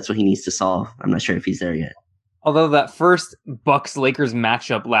 that's what he needs to solve. I'm not sure if he's there yet. Although that first Bucks-Lakers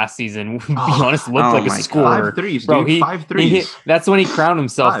matchup last season, to be honest, looked like a score. 5 threes, bro. Dude, 5 threes. That's when he crowned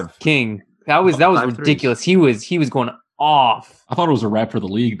himself king. That was ridiculous. Threes. He was going off. I thought it was a wrap for the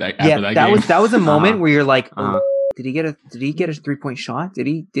league after that game. That was a moment where you're like, did he get a 3-point shot? Did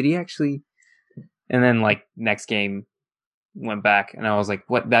he actually? And then like next game went back, and I was like,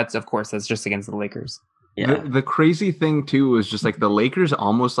 what? That's just against the Lakers. Yeah. The crazy thing too was just like the Lakers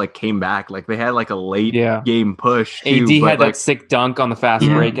almost like came back. Like they had like a late game push. AD too, had that sick dunk on the fast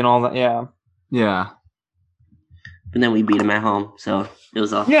break and all that. Yeah. Yeah. And then we beat him at home, so it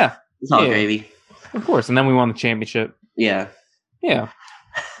was all gravy. Of course, and then we won the championship. Yeah. Yeah.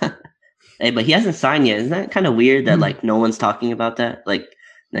 Hey, but he hasn't signed yet. Isn't that kind of weird that like no one's talking about that? Like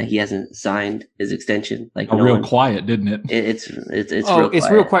that he hasn't signed his extension. Like quiet, didn't it? It's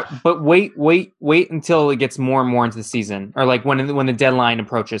real quiet. But wait until it gets more and more into the season, or like when the deadline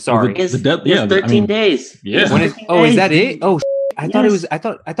approaches. Sorry, it's 13 days. Yeah. Is that it? Oh, I thought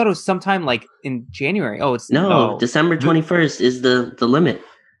it was sometime like in January. Oh, it's December 21st is the limit.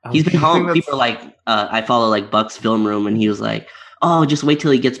 He's been home. People are like, I follow like Buck's film room, and he was like, "Oh, just wait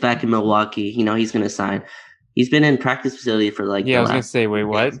till he gets back in Milwaukee. You know, he's gonna sign." He's been in practice facility for like. Yeah, I was gonna say, wait,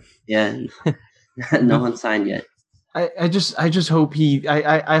 what? Yeah, no one signed yet. I just hope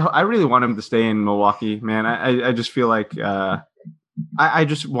I really want him to stay in Milwaukee, man. I just feel like I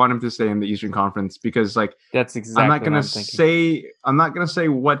just want him to stay in the Eastern Conference because like that's exactly. I'm not gonna say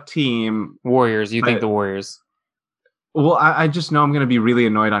what team. Warriors. You think the Warriors? Well, I just know I'm gonna be really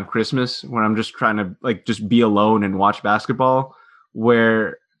annoyed on Christmas when I'm just trying to like just be alone and watch basketball,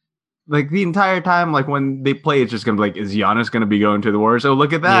 where like the entire time, like when they play, it's just gonna be like, is Giannis gonna be going to the Warriors? Oh,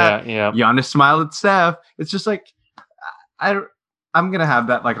 look at that! Yeah. Giannis smiled at Steph. It's just like I'm gonna have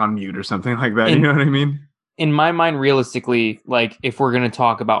that like on mute or something like that. You know what I mean? In my mind, realistically, like if we're gonna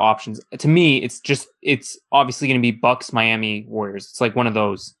talk about options, to me, it's obviously gonna be Bucks, Miami, Warriors. It's like one of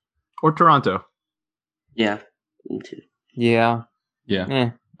those, or Toronto. Yeah, me too. Yeah.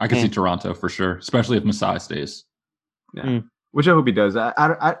 I can see Toronto for sure, especially if Masai stays. Yeah, which I hope he does.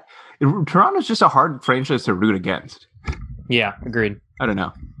 Toronto's just a hard franchise to root against. Yeah, agreed. I don't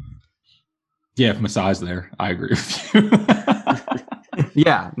know. Yeah, if Masai's there, I agree with you.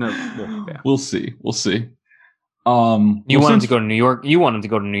 Yeah, we'll see. You want him to go to New York? You want him to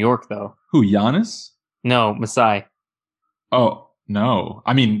go to New York, though? Who, Giannis? No, Masai. Oh no!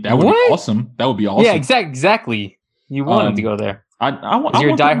 I mean, that would be awesome. That would be awesome. Yeah, exactly. You want him to go there? You're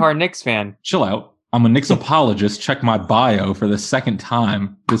a diehard Knicks fan. Chill out. I'm a Knicks apologist. Check my bio for the second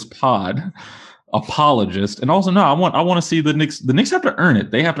time this pod. Apologist, and also no, I want to see the Knicks. The Knicks have to earn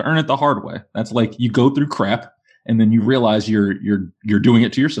it. They have to earn it the hard way. That's like you go through crap, and then you realize you're doing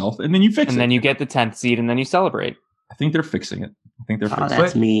it to yourself, and then you fix it. And then you get the 10th seed, and then you celebrate. I think they're fixing it.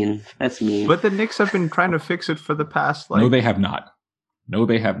 That's mean. That's mean. But the Knicks have been trying to fix it for the past. No, they have not.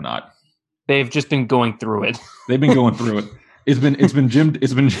 They've just been going through it. They've been going through it. It's been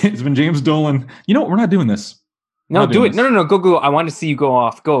James Dolan. You know what? We're not doing this. No, do it. No. Go. I want to see you go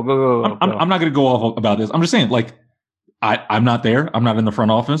off. Go. I'm not going to go off about this. I'm just saying, like, I'm not there. I'm not in the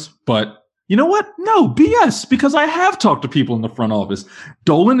front office. But you know what? No, BS. Because I have talked to people in the front office.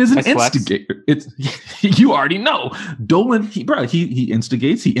 Dolan is an instigator. You already know. Dolan, he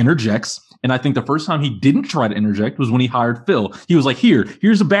instigates. He interjects. And I think the first time he didn't try to interject was when he hired Phil. He was like,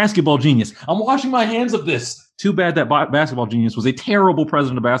 here's a basketball genius. I'm washing my hands of this. Too bad that basketball genius was a terrible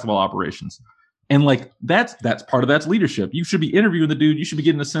president of basketball operations. And like that's part of that's leadership. You should be interviewing the dude. You should be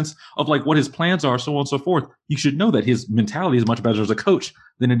getting a sense of like what his plans are, so on and so forth. You should know that his mentality is much better as a coach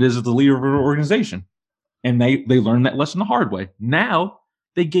than it is as the leader of an organization. And they learned that lesson the hard way. Now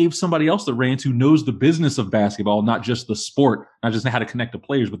they gave somebody else the reins who knows the business of basketball, not just the sport, not just how to connect the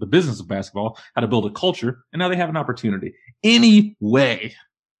players, but the business of basketball, how to build a culture. And now they have an opportunity. Anyway,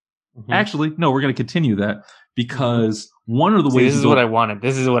 actually, no, we're going to continue that because one of the ways this is what I wanted.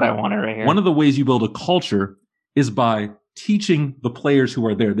 This is what I wanted right here. One of the ways you build a culture is by teaching the players who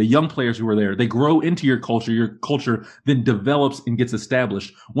are there, the young players who are there. They grow into your culture then develops and gets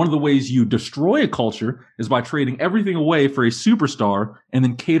established. One of the ways you destroy a culture is by trading everything away for a superstar and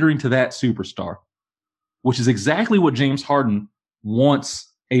then catering to that superstar, which is exactly what James Harden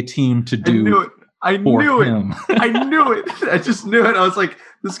wants a team to do. I knew it. I just knew it. I was like,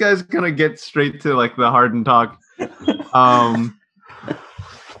 this guy's going to get straight to like the Harden talk.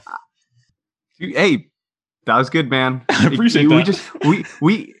 Hey, that was good, man. I appreciate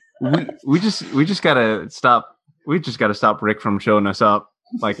that. We just gotta stop. We just gotta stop Rick from showing us up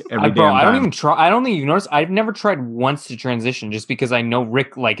like every damn time. I don't even try. I don't think you notice. I've never tried once to transition, just because I know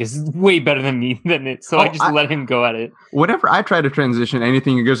Rick is way better than me than it. So I just let him go at it. Whenever I try to transition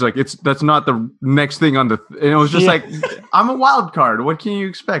anything, it goes like that's not the next thing on the. And it was just like, I'm a wild card. What can you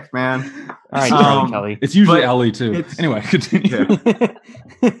expect, man? All right, Kelly. It's usually Ellie too. Anyway, continue.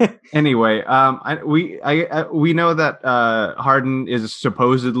 Yeah. Anyway, we know that Harden is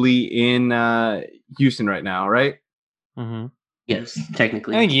supposedly in Houston right now, right? Mm-hmm. Yes,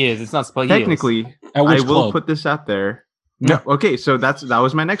 technically. I think he is. It's not supposed. Technically, I will put this out there. No, okay. So that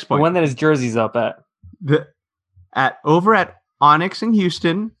was my next point. The one that his jersey's up at. Over at Onyx in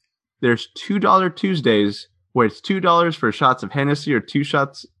Houston, there's $2 Tuesdays where it's $2 for shots of Hennessy or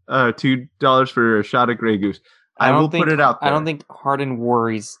 $2 for a shot of Grey Goose. I will put it out there. I don't think Harden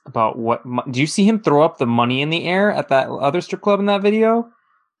worries about what. Do you see him throw up the money in the air at that other strip club in that video?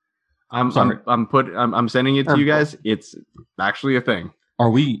 I'm sending it to you guys. It's actually a thing.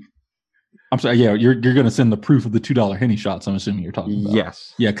 I'm sorry. Yeah, you're going to send the proof of the $2 Henny shots. I'm assuming you're talking about.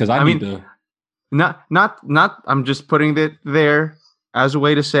 Yes. Yeah, because I need to. Not. I'm just putting it there as a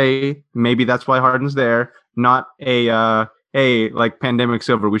way to say maybe that's why Harden's there. Not a hey, like pandemic's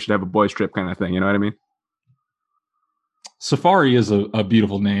over, we should have a boys trip kind of thing. You know what I mean? Safari is a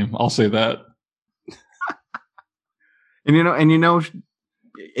beautiful name. I'll say that. and you know.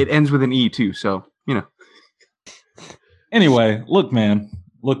 It ends with an E too, so you know. Anyway, look, man.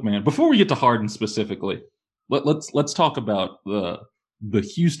 Before we get to Harden specifically, let's talk about the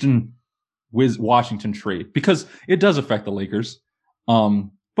Houston Washington trade, because it does affect the Lakers. But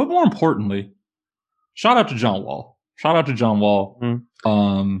more importantly, shout out to John Wall.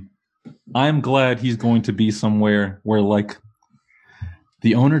 Mm. I'm glad he's going to be somewhere where like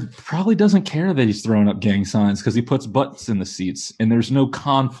the owner probably doesn't care that he's throwing up gang signs because he puts butts in the seats, and there's no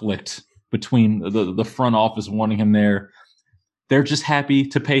conflict between the front office wanting him there. They're just happy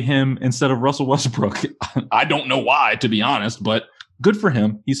to pay him instead of Russell Westbrook. I don't know why, to be honest, but good for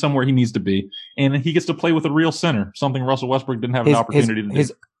him. He's somewhere he needs to be, and he gets to play with a real center, something Russell Westbrook didn't have an opportunity to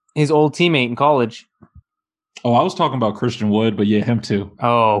do. His old teammate in college. Oh, I was talking about Christian Wood, but yeah, him too.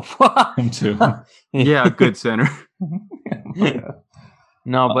 Oh, him too. Yeah, good center.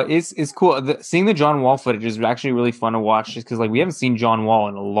 No, but it's cool. Seeing the John Wall footage is actually really fun to watch, just because like we haven't seen John Wall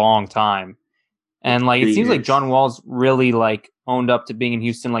in a long time, and like it seems like John Wall's really like owned up to being in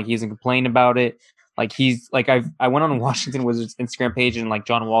Houston. Like he hasn't complained about it. Like he's like I went on Washington Wizards Instagram page, and like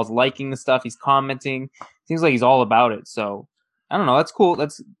John Wall's liking the stuff. He's commenting. Seems like he's all about it. So I don't know. That's cool.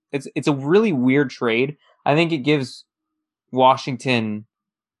 It's a really weird trade. I think it gives Washington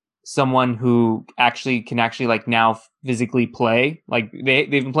someone who can like now physically play. Like they've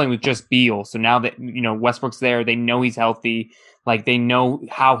been playing with just Beal, so now that Westbrook's there, they know he's healthy. Like they know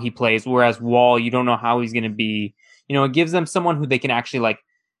how he plays. Whereas Wall, you don't know how he's going to be. It gives them someone who they can actually like.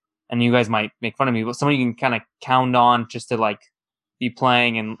 And you guys might make fun of me, but someone you can kind of count on just to like be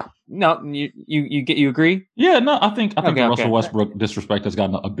playing. And no, you agree? Yeah, no, I think the Russell Westbrook disrespect has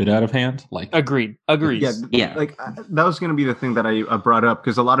gotten a bit out of hand. Like, agreed. Yeah. Like that was going to be the thing that I brought up,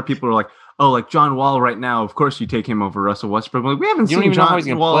 because a lot of people are like, "Oh, like John Wall right now. Of course, you take him over Russell Westbrook." Like, we haven't seen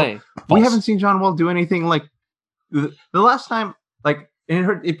John Wall play. We haven't seen John Wall do anything like the last time. Like,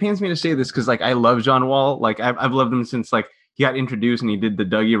 it pains me to say this because like I love John Wall. Like I've loved him since like he got introduced and he did the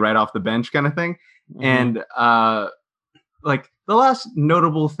Dougie right off the bench kind of thing. Mm-hmm. And like the last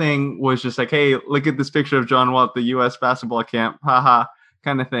notable thing was just like, hey, look at this picture of John Wall at the U.S. basketball camp, haha,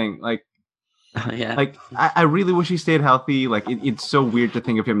 kind of thing. Like, yeah, like I really wish he stayed healthy. Like it's so weird to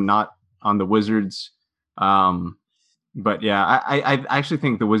think of him not on the Wizards. But yeah, I actually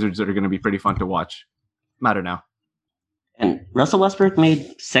think the Wizards are going to be pretty fun to watch. Matter now. And Russell Westbrook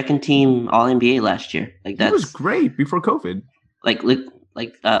made second team All NBA last year. Like that was great before COVID. Like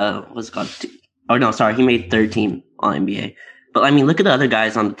what's it called? Oh no, sorry, he made third team All NBA. But I mean, look at the other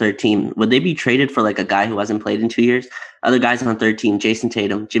guys on the third team. Would they be traded for like a guy who hasn't played in 2 years? Other guys on third team: Jason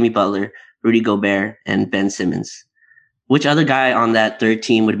Tatum, Jimmy Butler, Rudy Gobert, and Ben Simmons. Which other guy on that third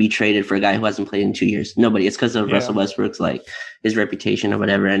team would be traded for a guy who hasn't played in 2 years? Nobody. It's because of Russell Westbrook's like his reputation or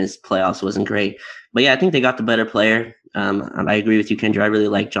whatever, and his playoffs wasn't great. But yeah, I think they got the better player. I agree with you, Kendra. I really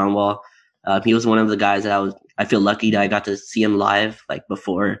like John Wall. He was one of the guys that I feel lucky that I got to see him live like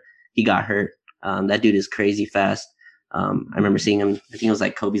before he got hurt. That dude is crazy fast. I remember seeing him. I think it was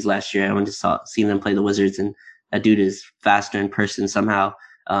like Kobe's last year. I went to see them play the Wizards, and that dude is faster in person somehow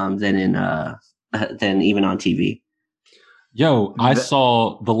than even on TV. Yo, I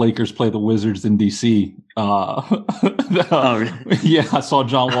saw the Lakers play the Wizards in DC. Really? Yeah, I saw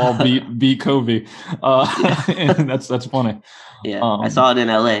John Wall beat Kobe, and that's funny. Yeah, I saw it in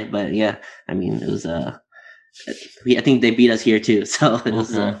LA, but yeah, I mean, it was I think they beat us here too, so it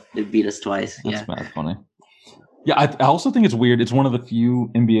was they beat us twice. That's bad funny. Yeah, I also think it's weird. It's one of the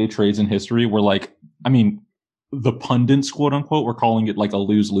few NBA trades in history where, like, I mean, the pundits, quote unquote, were calling it like a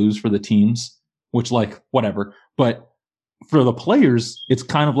lose-lose for the teams, which, like, whatever. But for the players, it's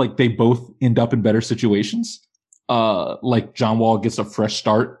kind of like they both end up in better situations. Like John Wall gets a fresh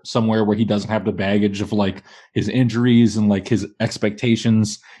start somewhere where he doesn't have the baggage of like his injuries and like his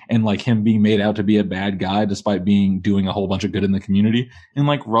expectations and like him being made out to be a bad guy despite doing a whole bunch of good in the community. And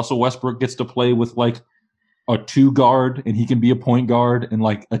like Russell Westbrook gets to play with like a 2 guard and he can be a point guard and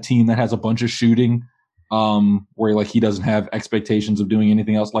like a team that has a bunch of shooting, where like he doesn't have expectations of doing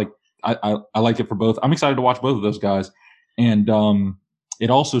anything else. Like I like it for both. I'm excited to watch both of those guys. And it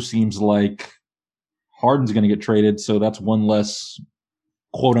also seems like Harden's going to get traded, so that's one less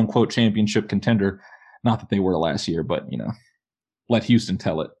quote-unquote championship contender. Not that they were last year, but, you know, let Houston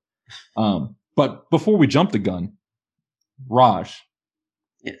tell it. But before we jump the gun, Raj,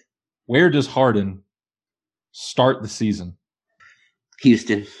 where does Harden start the season?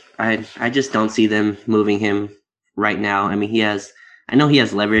 Houston. I just don't see them moving him right now. I mean, I know he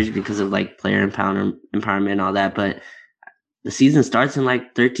has leverage because of like player empowerment and all that, but the season starts in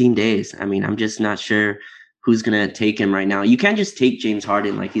like 13 days. I mean, I'm just not sure who's going to take him right now. You can't just take James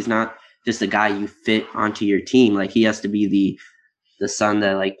Harden. Like, he's not just a guy you fit onto your team. Like, he has to be the sun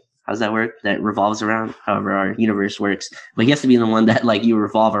that, like, how's that work? That revolves around, however our universe works. But he has to be the one that, like, you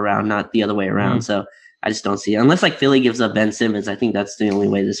revolve around, not the other way around. Mm-hmm. So I just don't see it. Unless, like, Philly gives up Ben Simmons, I think that's the only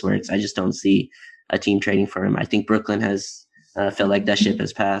way this works. I just don't see a team trading for him. I think Brooklyn has felt like that ship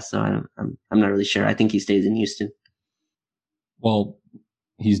has passed. So I'm not really sure. I think he stays in Houston. Well,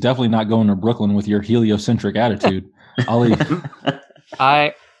 he's definitely not going to Brooklyn with your heliocentric attitude. Ali.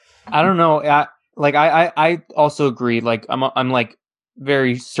 I don't know. I also agree. Like I'm like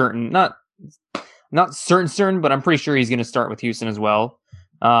very certain, not certain, but I'm pretty sure he's going to start with Houston as well.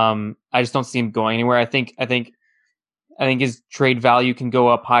 I just don't see him going anywhere. I think his trade value can go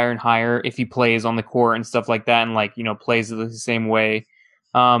up higher and higher if he plays on the court and stuff like that, and like, you know, plays the same way.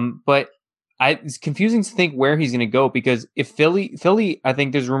 But it's confusing to think where he's going to go, because if Philly, I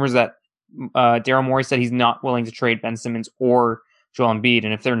think there's rumors that Daryl Morey said he's not willing to trade Ben Simmons or Joel Embiid,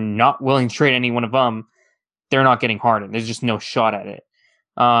 and if they're not willing to trade any one of them, they're not getting Harden. There's just no shot at it.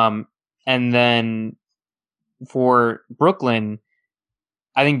 And then for Brooklyn,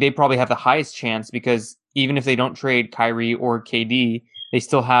 I think they probably have the highest chance, because even if they don't trade Kyrie or KD, they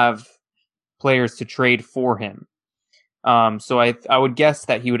still have players to trade for him. So I would guess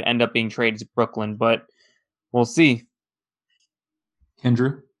that he would end up being traded to Brooklyn, but we'll see.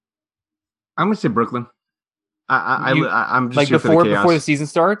 Kendra? I'm going to say Brooklyn. I'm just like here for the chaos. Before the season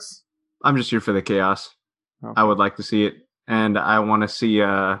starts? I'm just here for the chaos. Okay. I would like to see it. And I want to see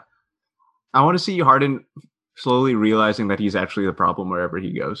Harden slowly realizing that he's actually the problem wherever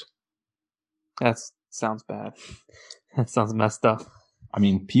he goes. That sounds bad. That sounds messed up. I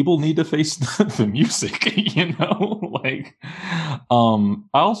mean, people need to face the music, you know? Like, I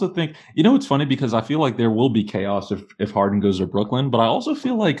also think, you know, it's funny because I feel like there will be chaos if Harden goes to Brooklyn, but I also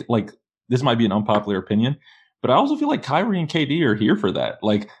feel like this might be an unpopular opinion, but I also feel like Kyrie and KD are here for that.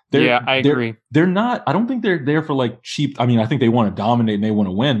 Like, I agree. They're not, I don't think they're there for like cheap. I mean, I think they want to dominate and they want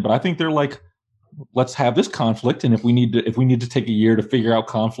to win, but I think they're like, let's have this conflict. And if we need to take a year to figure out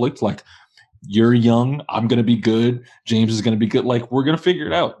conflict, like, you're young, I'm going to be good, James is going to be good, like, we're going to figure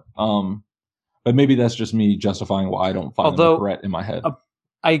it out. But maybe that's just me justifying why I don't find them a threat in my head.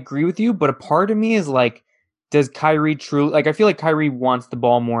 I agree with you, but a part of me is like, does Kyrie truly, like, I feel like Kyrie wants the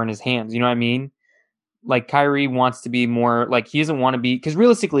ball more in his hands, you know what I mean? Like, Kyrie wants to be more, like, he doesn't want to be, because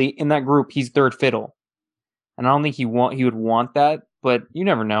realistically, in that group, he's third fiddle. And I don't think he would want that, but you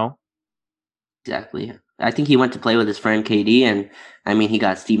never know. Exactly. I think he went to play with his friend KD, and I mean, he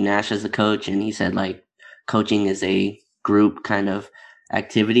got Steve Nash as a coach, and he said, like, coaching is a group kind of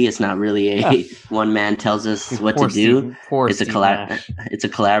activity. It's not really a one man tells us what to do. It's a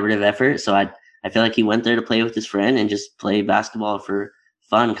collaborative effort. So I feel like he went there to play with his friend and just play basketball for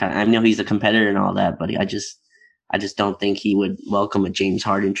fun. I know he's a competitor and all that, but I just don't think he would welcome a James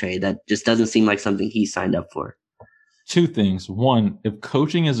Harden trade. That just doesn't seem like something he signed up for. Two things. One, if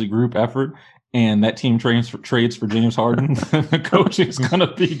coaching is a group effort and that team trades for James Harden, the coaching is going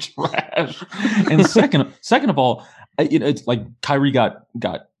to be trash. And second of all, it's like Kyrie got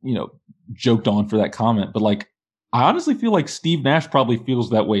joked on for that comment, but like, I honestly feel like Steve Nash probably feels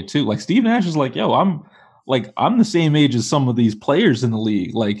that way too. Like, Steve Nash is like, yo, I'm like I'm the same age as some of these players in the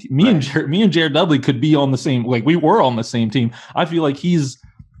league. Like me and Jared Dudley could be on the same, like we were on the same team. I feel like he's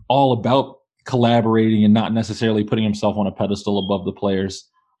all about collaborating and not necessarily putting himself on a pedestal above the players.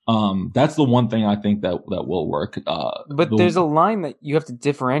 That's the one thing I think that will work. But there's a line that you have to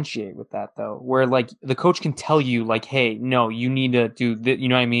differentiate with that though, where like the coach can tell you like, hey, no, you need to do this. You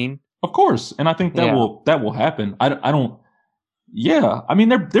know what I mean? Of course. And I think that will happen. I don't. Yeah. I mean,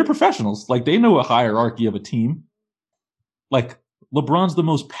 they're professionals. Like they know a hierarchy of a team. Like LeBron's the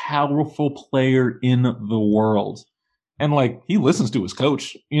most powerful player in the world. And like, he listens to his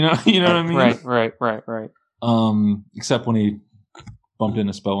coach, you know what I mean? Right. Except when he bumped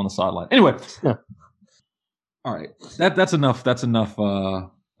into Spo on the sideline. Anyway. Yeah. All right. That's enough. That's enough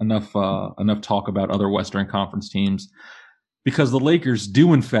talk about other Western Conference teams, because the Lakers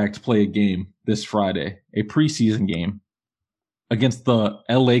do in fact play a game this Friday, a preseason game against the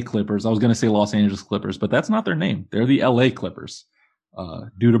LA Clippers. I was going to say Los Angeles Clippers, but that's not their name. They're the LA Clippers,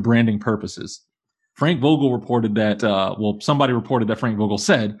 due to branding purposes. Frank Vogel reported that, somebody reported that Frank Vogel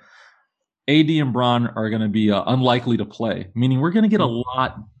said AD and Bron are going to be unlikely to play, meaning we're going to get a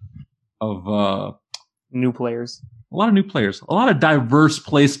lot of new players, a lot of diverse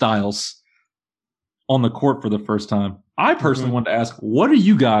play styles on the court for the first time. I personally wanted to ask, what are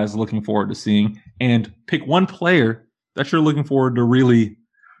you guys looking forward to seeing? And pick one player that you're looking forward to really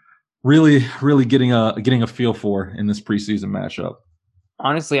getting a feel for in this preseason matchup.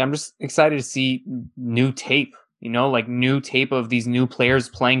 Honestly, I'm just excited to see new tape, like new tape of these new players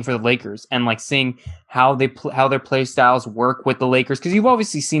playing for the Lakers, and like seeing how how their play styles work with the Lakers. Because you've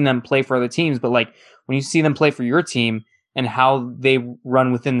obviously seen them play for other teams, but like when you see them play for your team and how they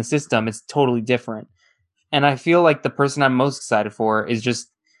run within the system, it's totally different. And I feel like the person I'm most excited for is just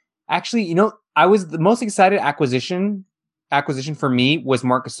actually, I was the most excited acquisition for me was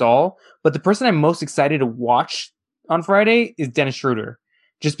Marc Gasol, but the person I'm most excited to watch on Friday is Dennis Schroeder,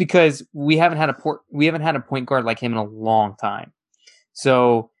 just because we haven't had a point guard like him in a long time.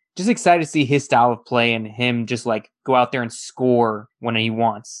 So just excited to see his style of play and him just like go out there and score when he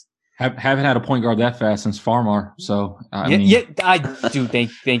wants. Haven't had a point guard that fast since Farmar. So I do.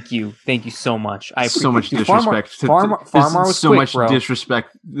 Thank you so much. I so much disrespect. Farmar was so quick, much bro.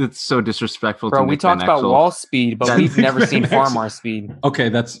 Disrespect. It's so disrespectful. Bro, to we Nick talked Van about Exel. wall speed, but we've never seen Farmar speed.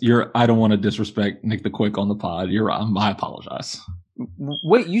 Okay, I don't want to disrespect Nick the Quick on the pod. I apologize.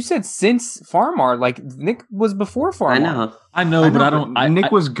 Wait, you said since Farmar, like Nick was before Farmar. I know, but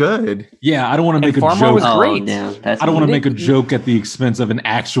Nick was good. Yeah, I don't want to make a Farmar joke. was great. I don't want to make a joke at the expense of an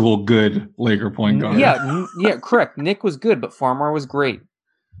actual good Laker point guard. Yeah, correct. Nick was good, but Farmar was great.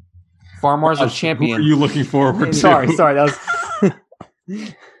 Farmar's a champion. Who are you looking forward to? Sorry, that was.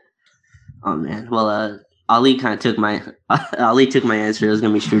 Oh man, well, Ali kind of took my answer. It was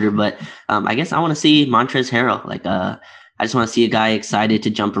gonna be Schroeder, but I guess I want to see Montrezl Harrell. I just want to see a guy excited to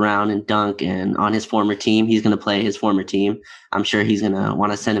jump around and dunk, and on his former team. He's going to play his former team. I'm sure he's going to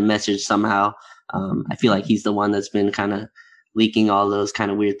want to send a message somehow. I feel like he's the one that's been kind of leaking all those kind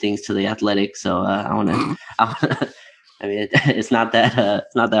of weird things to the Athletic. So I want to. I mean, it's not that hard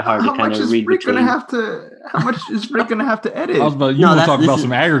to kind of read between. How much is Rick going to have to edit? I was about, want to talk about some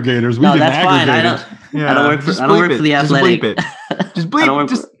aggregators. We didn't aggregate it. I don't work for the Athletic. Just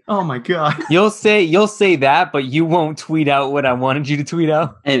bleep it. Oh my god! You'll say that, but you won't tweet out what I wanted you to tweet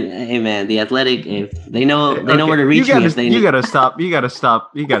out. Hey man, the Athletic, if they know where to reach me. You gotta stop,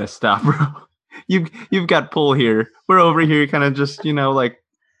 bro. You've got pull here. We're over here, kind of just like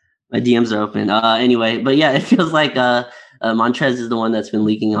my DMs are open. Anyway, but yeah, it feels like Montrez is the one that's been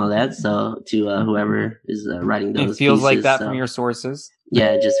leaking all that. So to whoever is writing those, it feels pieces, like that from your sources.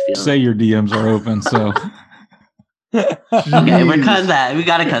 Yeah, it just feels. Say your DMs are open, so. Okay, we're cutting that. We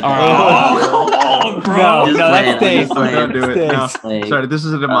gotta cut that. Oh, come on, bro. No, that stays. Don't do it. No. Sorry, this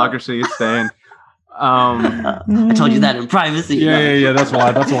is a democracy. It's staying. I told you that in privacy. Yeah. That's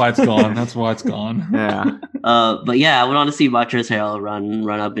why it's gone. That's why it's gone. Yeah. But yeah, I would want to see Montrezl Harrell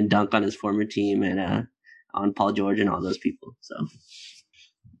run up and dunk on his former team and on Paul George and all those people. So,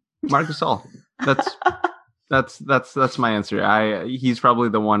 Marc Gasol. That's my answer. He's probably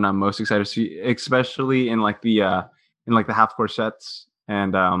the one I'm most excited to see, especially in like the half court sets,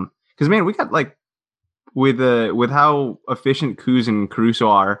 and because man, we got like with how efficient Kuz and Caruso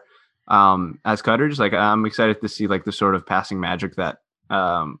are as cutters. Like I'm excited to see like the sort of passing magic that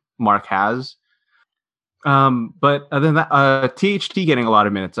Mark has. But other than that, THT getting a lot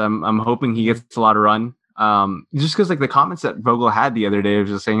of minutes. I'm hoping he gets a lot of run. Just because like the comments that Vogel had the other day was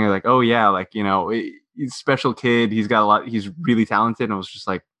just saying like, oh yeah, like he's a special kid. He's got a lot. He's really talented. And I was just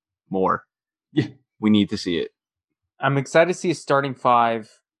like, more. Yeah, we need to see it. I'm excited to see a starting five,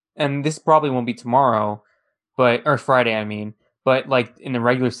 and this probably won't be tomorrow, or Friday, I mean. But like in the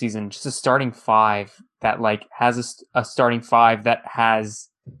regular season, just a starting five that like has a starting five that has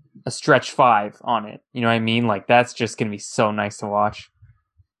a stretch five on it. You know what I mean? Like that's just gonna be so nice to watch.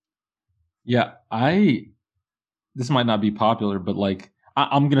 Yeah, this might not be popular, but like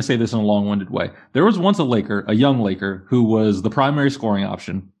I'm going to say this in a long-winded way. There was once a young Laker, who was the primary scoring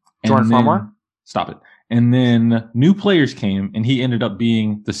option. Jordan Farmar? Stop it. And then new players came, and he ended up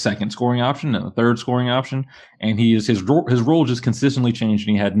being the second scoring option and the third scoring option. And his role just consistently changed,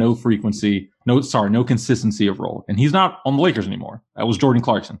 and he had no consistency of role. And he's not on the Lakers anymore. That was Jordan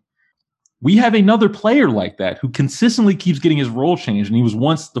Clarkson. We have another player like that who consistently keeps getting his role changed, and he was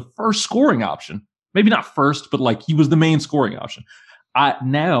once the first scoring option. Maybe not first, but like he was the main scoring option.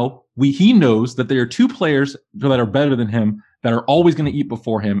 He knows that there are two players that are better than him that are always going to eat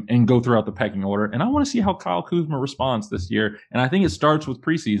before him and go throughout the pecking order. And I want to see how Kyle Kuzma responds this year. And I think it starts with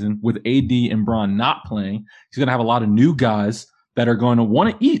preseason with AD and Bron not playing. He's going to have a lot of new guys that are going to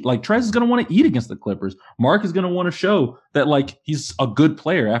want to eat. Like Trez is going to want to eat against the Clippers. Mark is going to want to show that like he's a good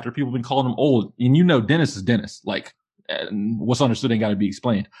player after people have been calling him old. And you know, Dennis is Dennis. Like what's understood ain't got to be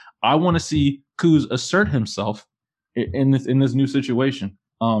explained. I want to see Kuz assert himself in this new situation.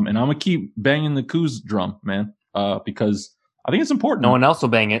 And I'm gonna keep banging the Kuz drum, man, because I think it's important. No one else will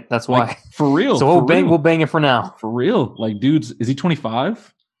bang it. That's why. Like, for real. So we'll bang it for now. For real. Like, dudes, is he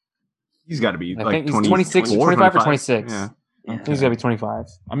 25? He's got to be I like think he's 26, 25 or 26. Yeah. I think he's got to be 25.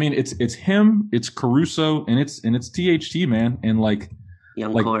 I mean, it's him, it's Caruso, and it's THT, man, and like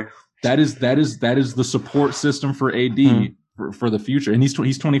young core. That is the support system for AD for the future, and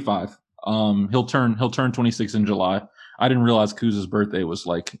he's 25. He'll turn 26 in July. I didn't realize Kuz's birthday was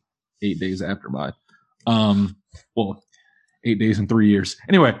like 8 days after mine. 8 days and 3 years.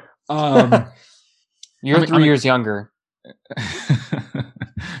 Anyway, you're 3 years younger.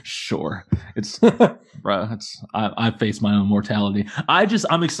 Sure, it's bruh. I face my own mortality.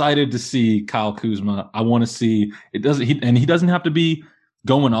 I'm excited to see Kyle Kuzma. I want to see it. He doesn't have to be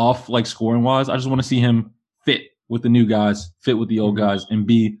going off like scoring wise. I just want to see him fit with the new guys, fit with the old guys, and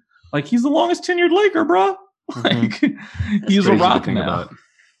be like he's the longest tenured Laker, bro. Like he's a rock now.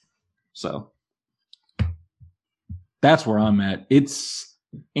 So that's where I'm at. It's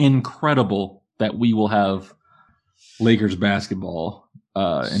incredible that we will have Lakers basketball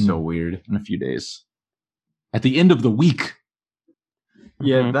so weird in a few days. At the end of the week.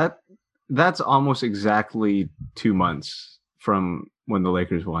 Yeah, that's almost exactly 2 months from when the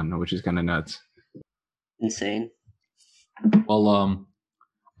Lakers won, which is kind of nuts. Insane. Well,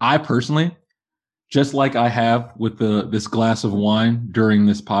 I personally, just like I have with this glass of wine during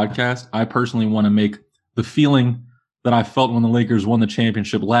this podcast, I personally want to make the feeling that I felt when the Lakers won the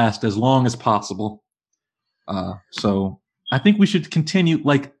championship last as long as possible. So I think we should continue.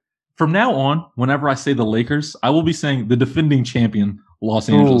 Like from now on, whenever I say the Lakers, I will be saying the defending champion Los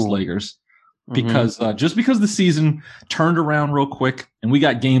Angeles Lakers, because just because the season turned around real quick and we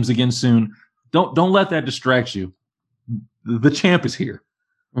got games again soon, don't let that distract you. The champ is here.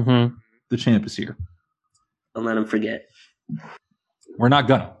 Mm-hmm. The champ is here. Don't let him forget. We're not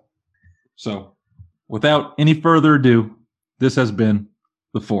gonna. So, without any further ado, this has been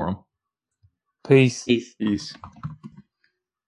The Forum. Peace. Peace. Peace.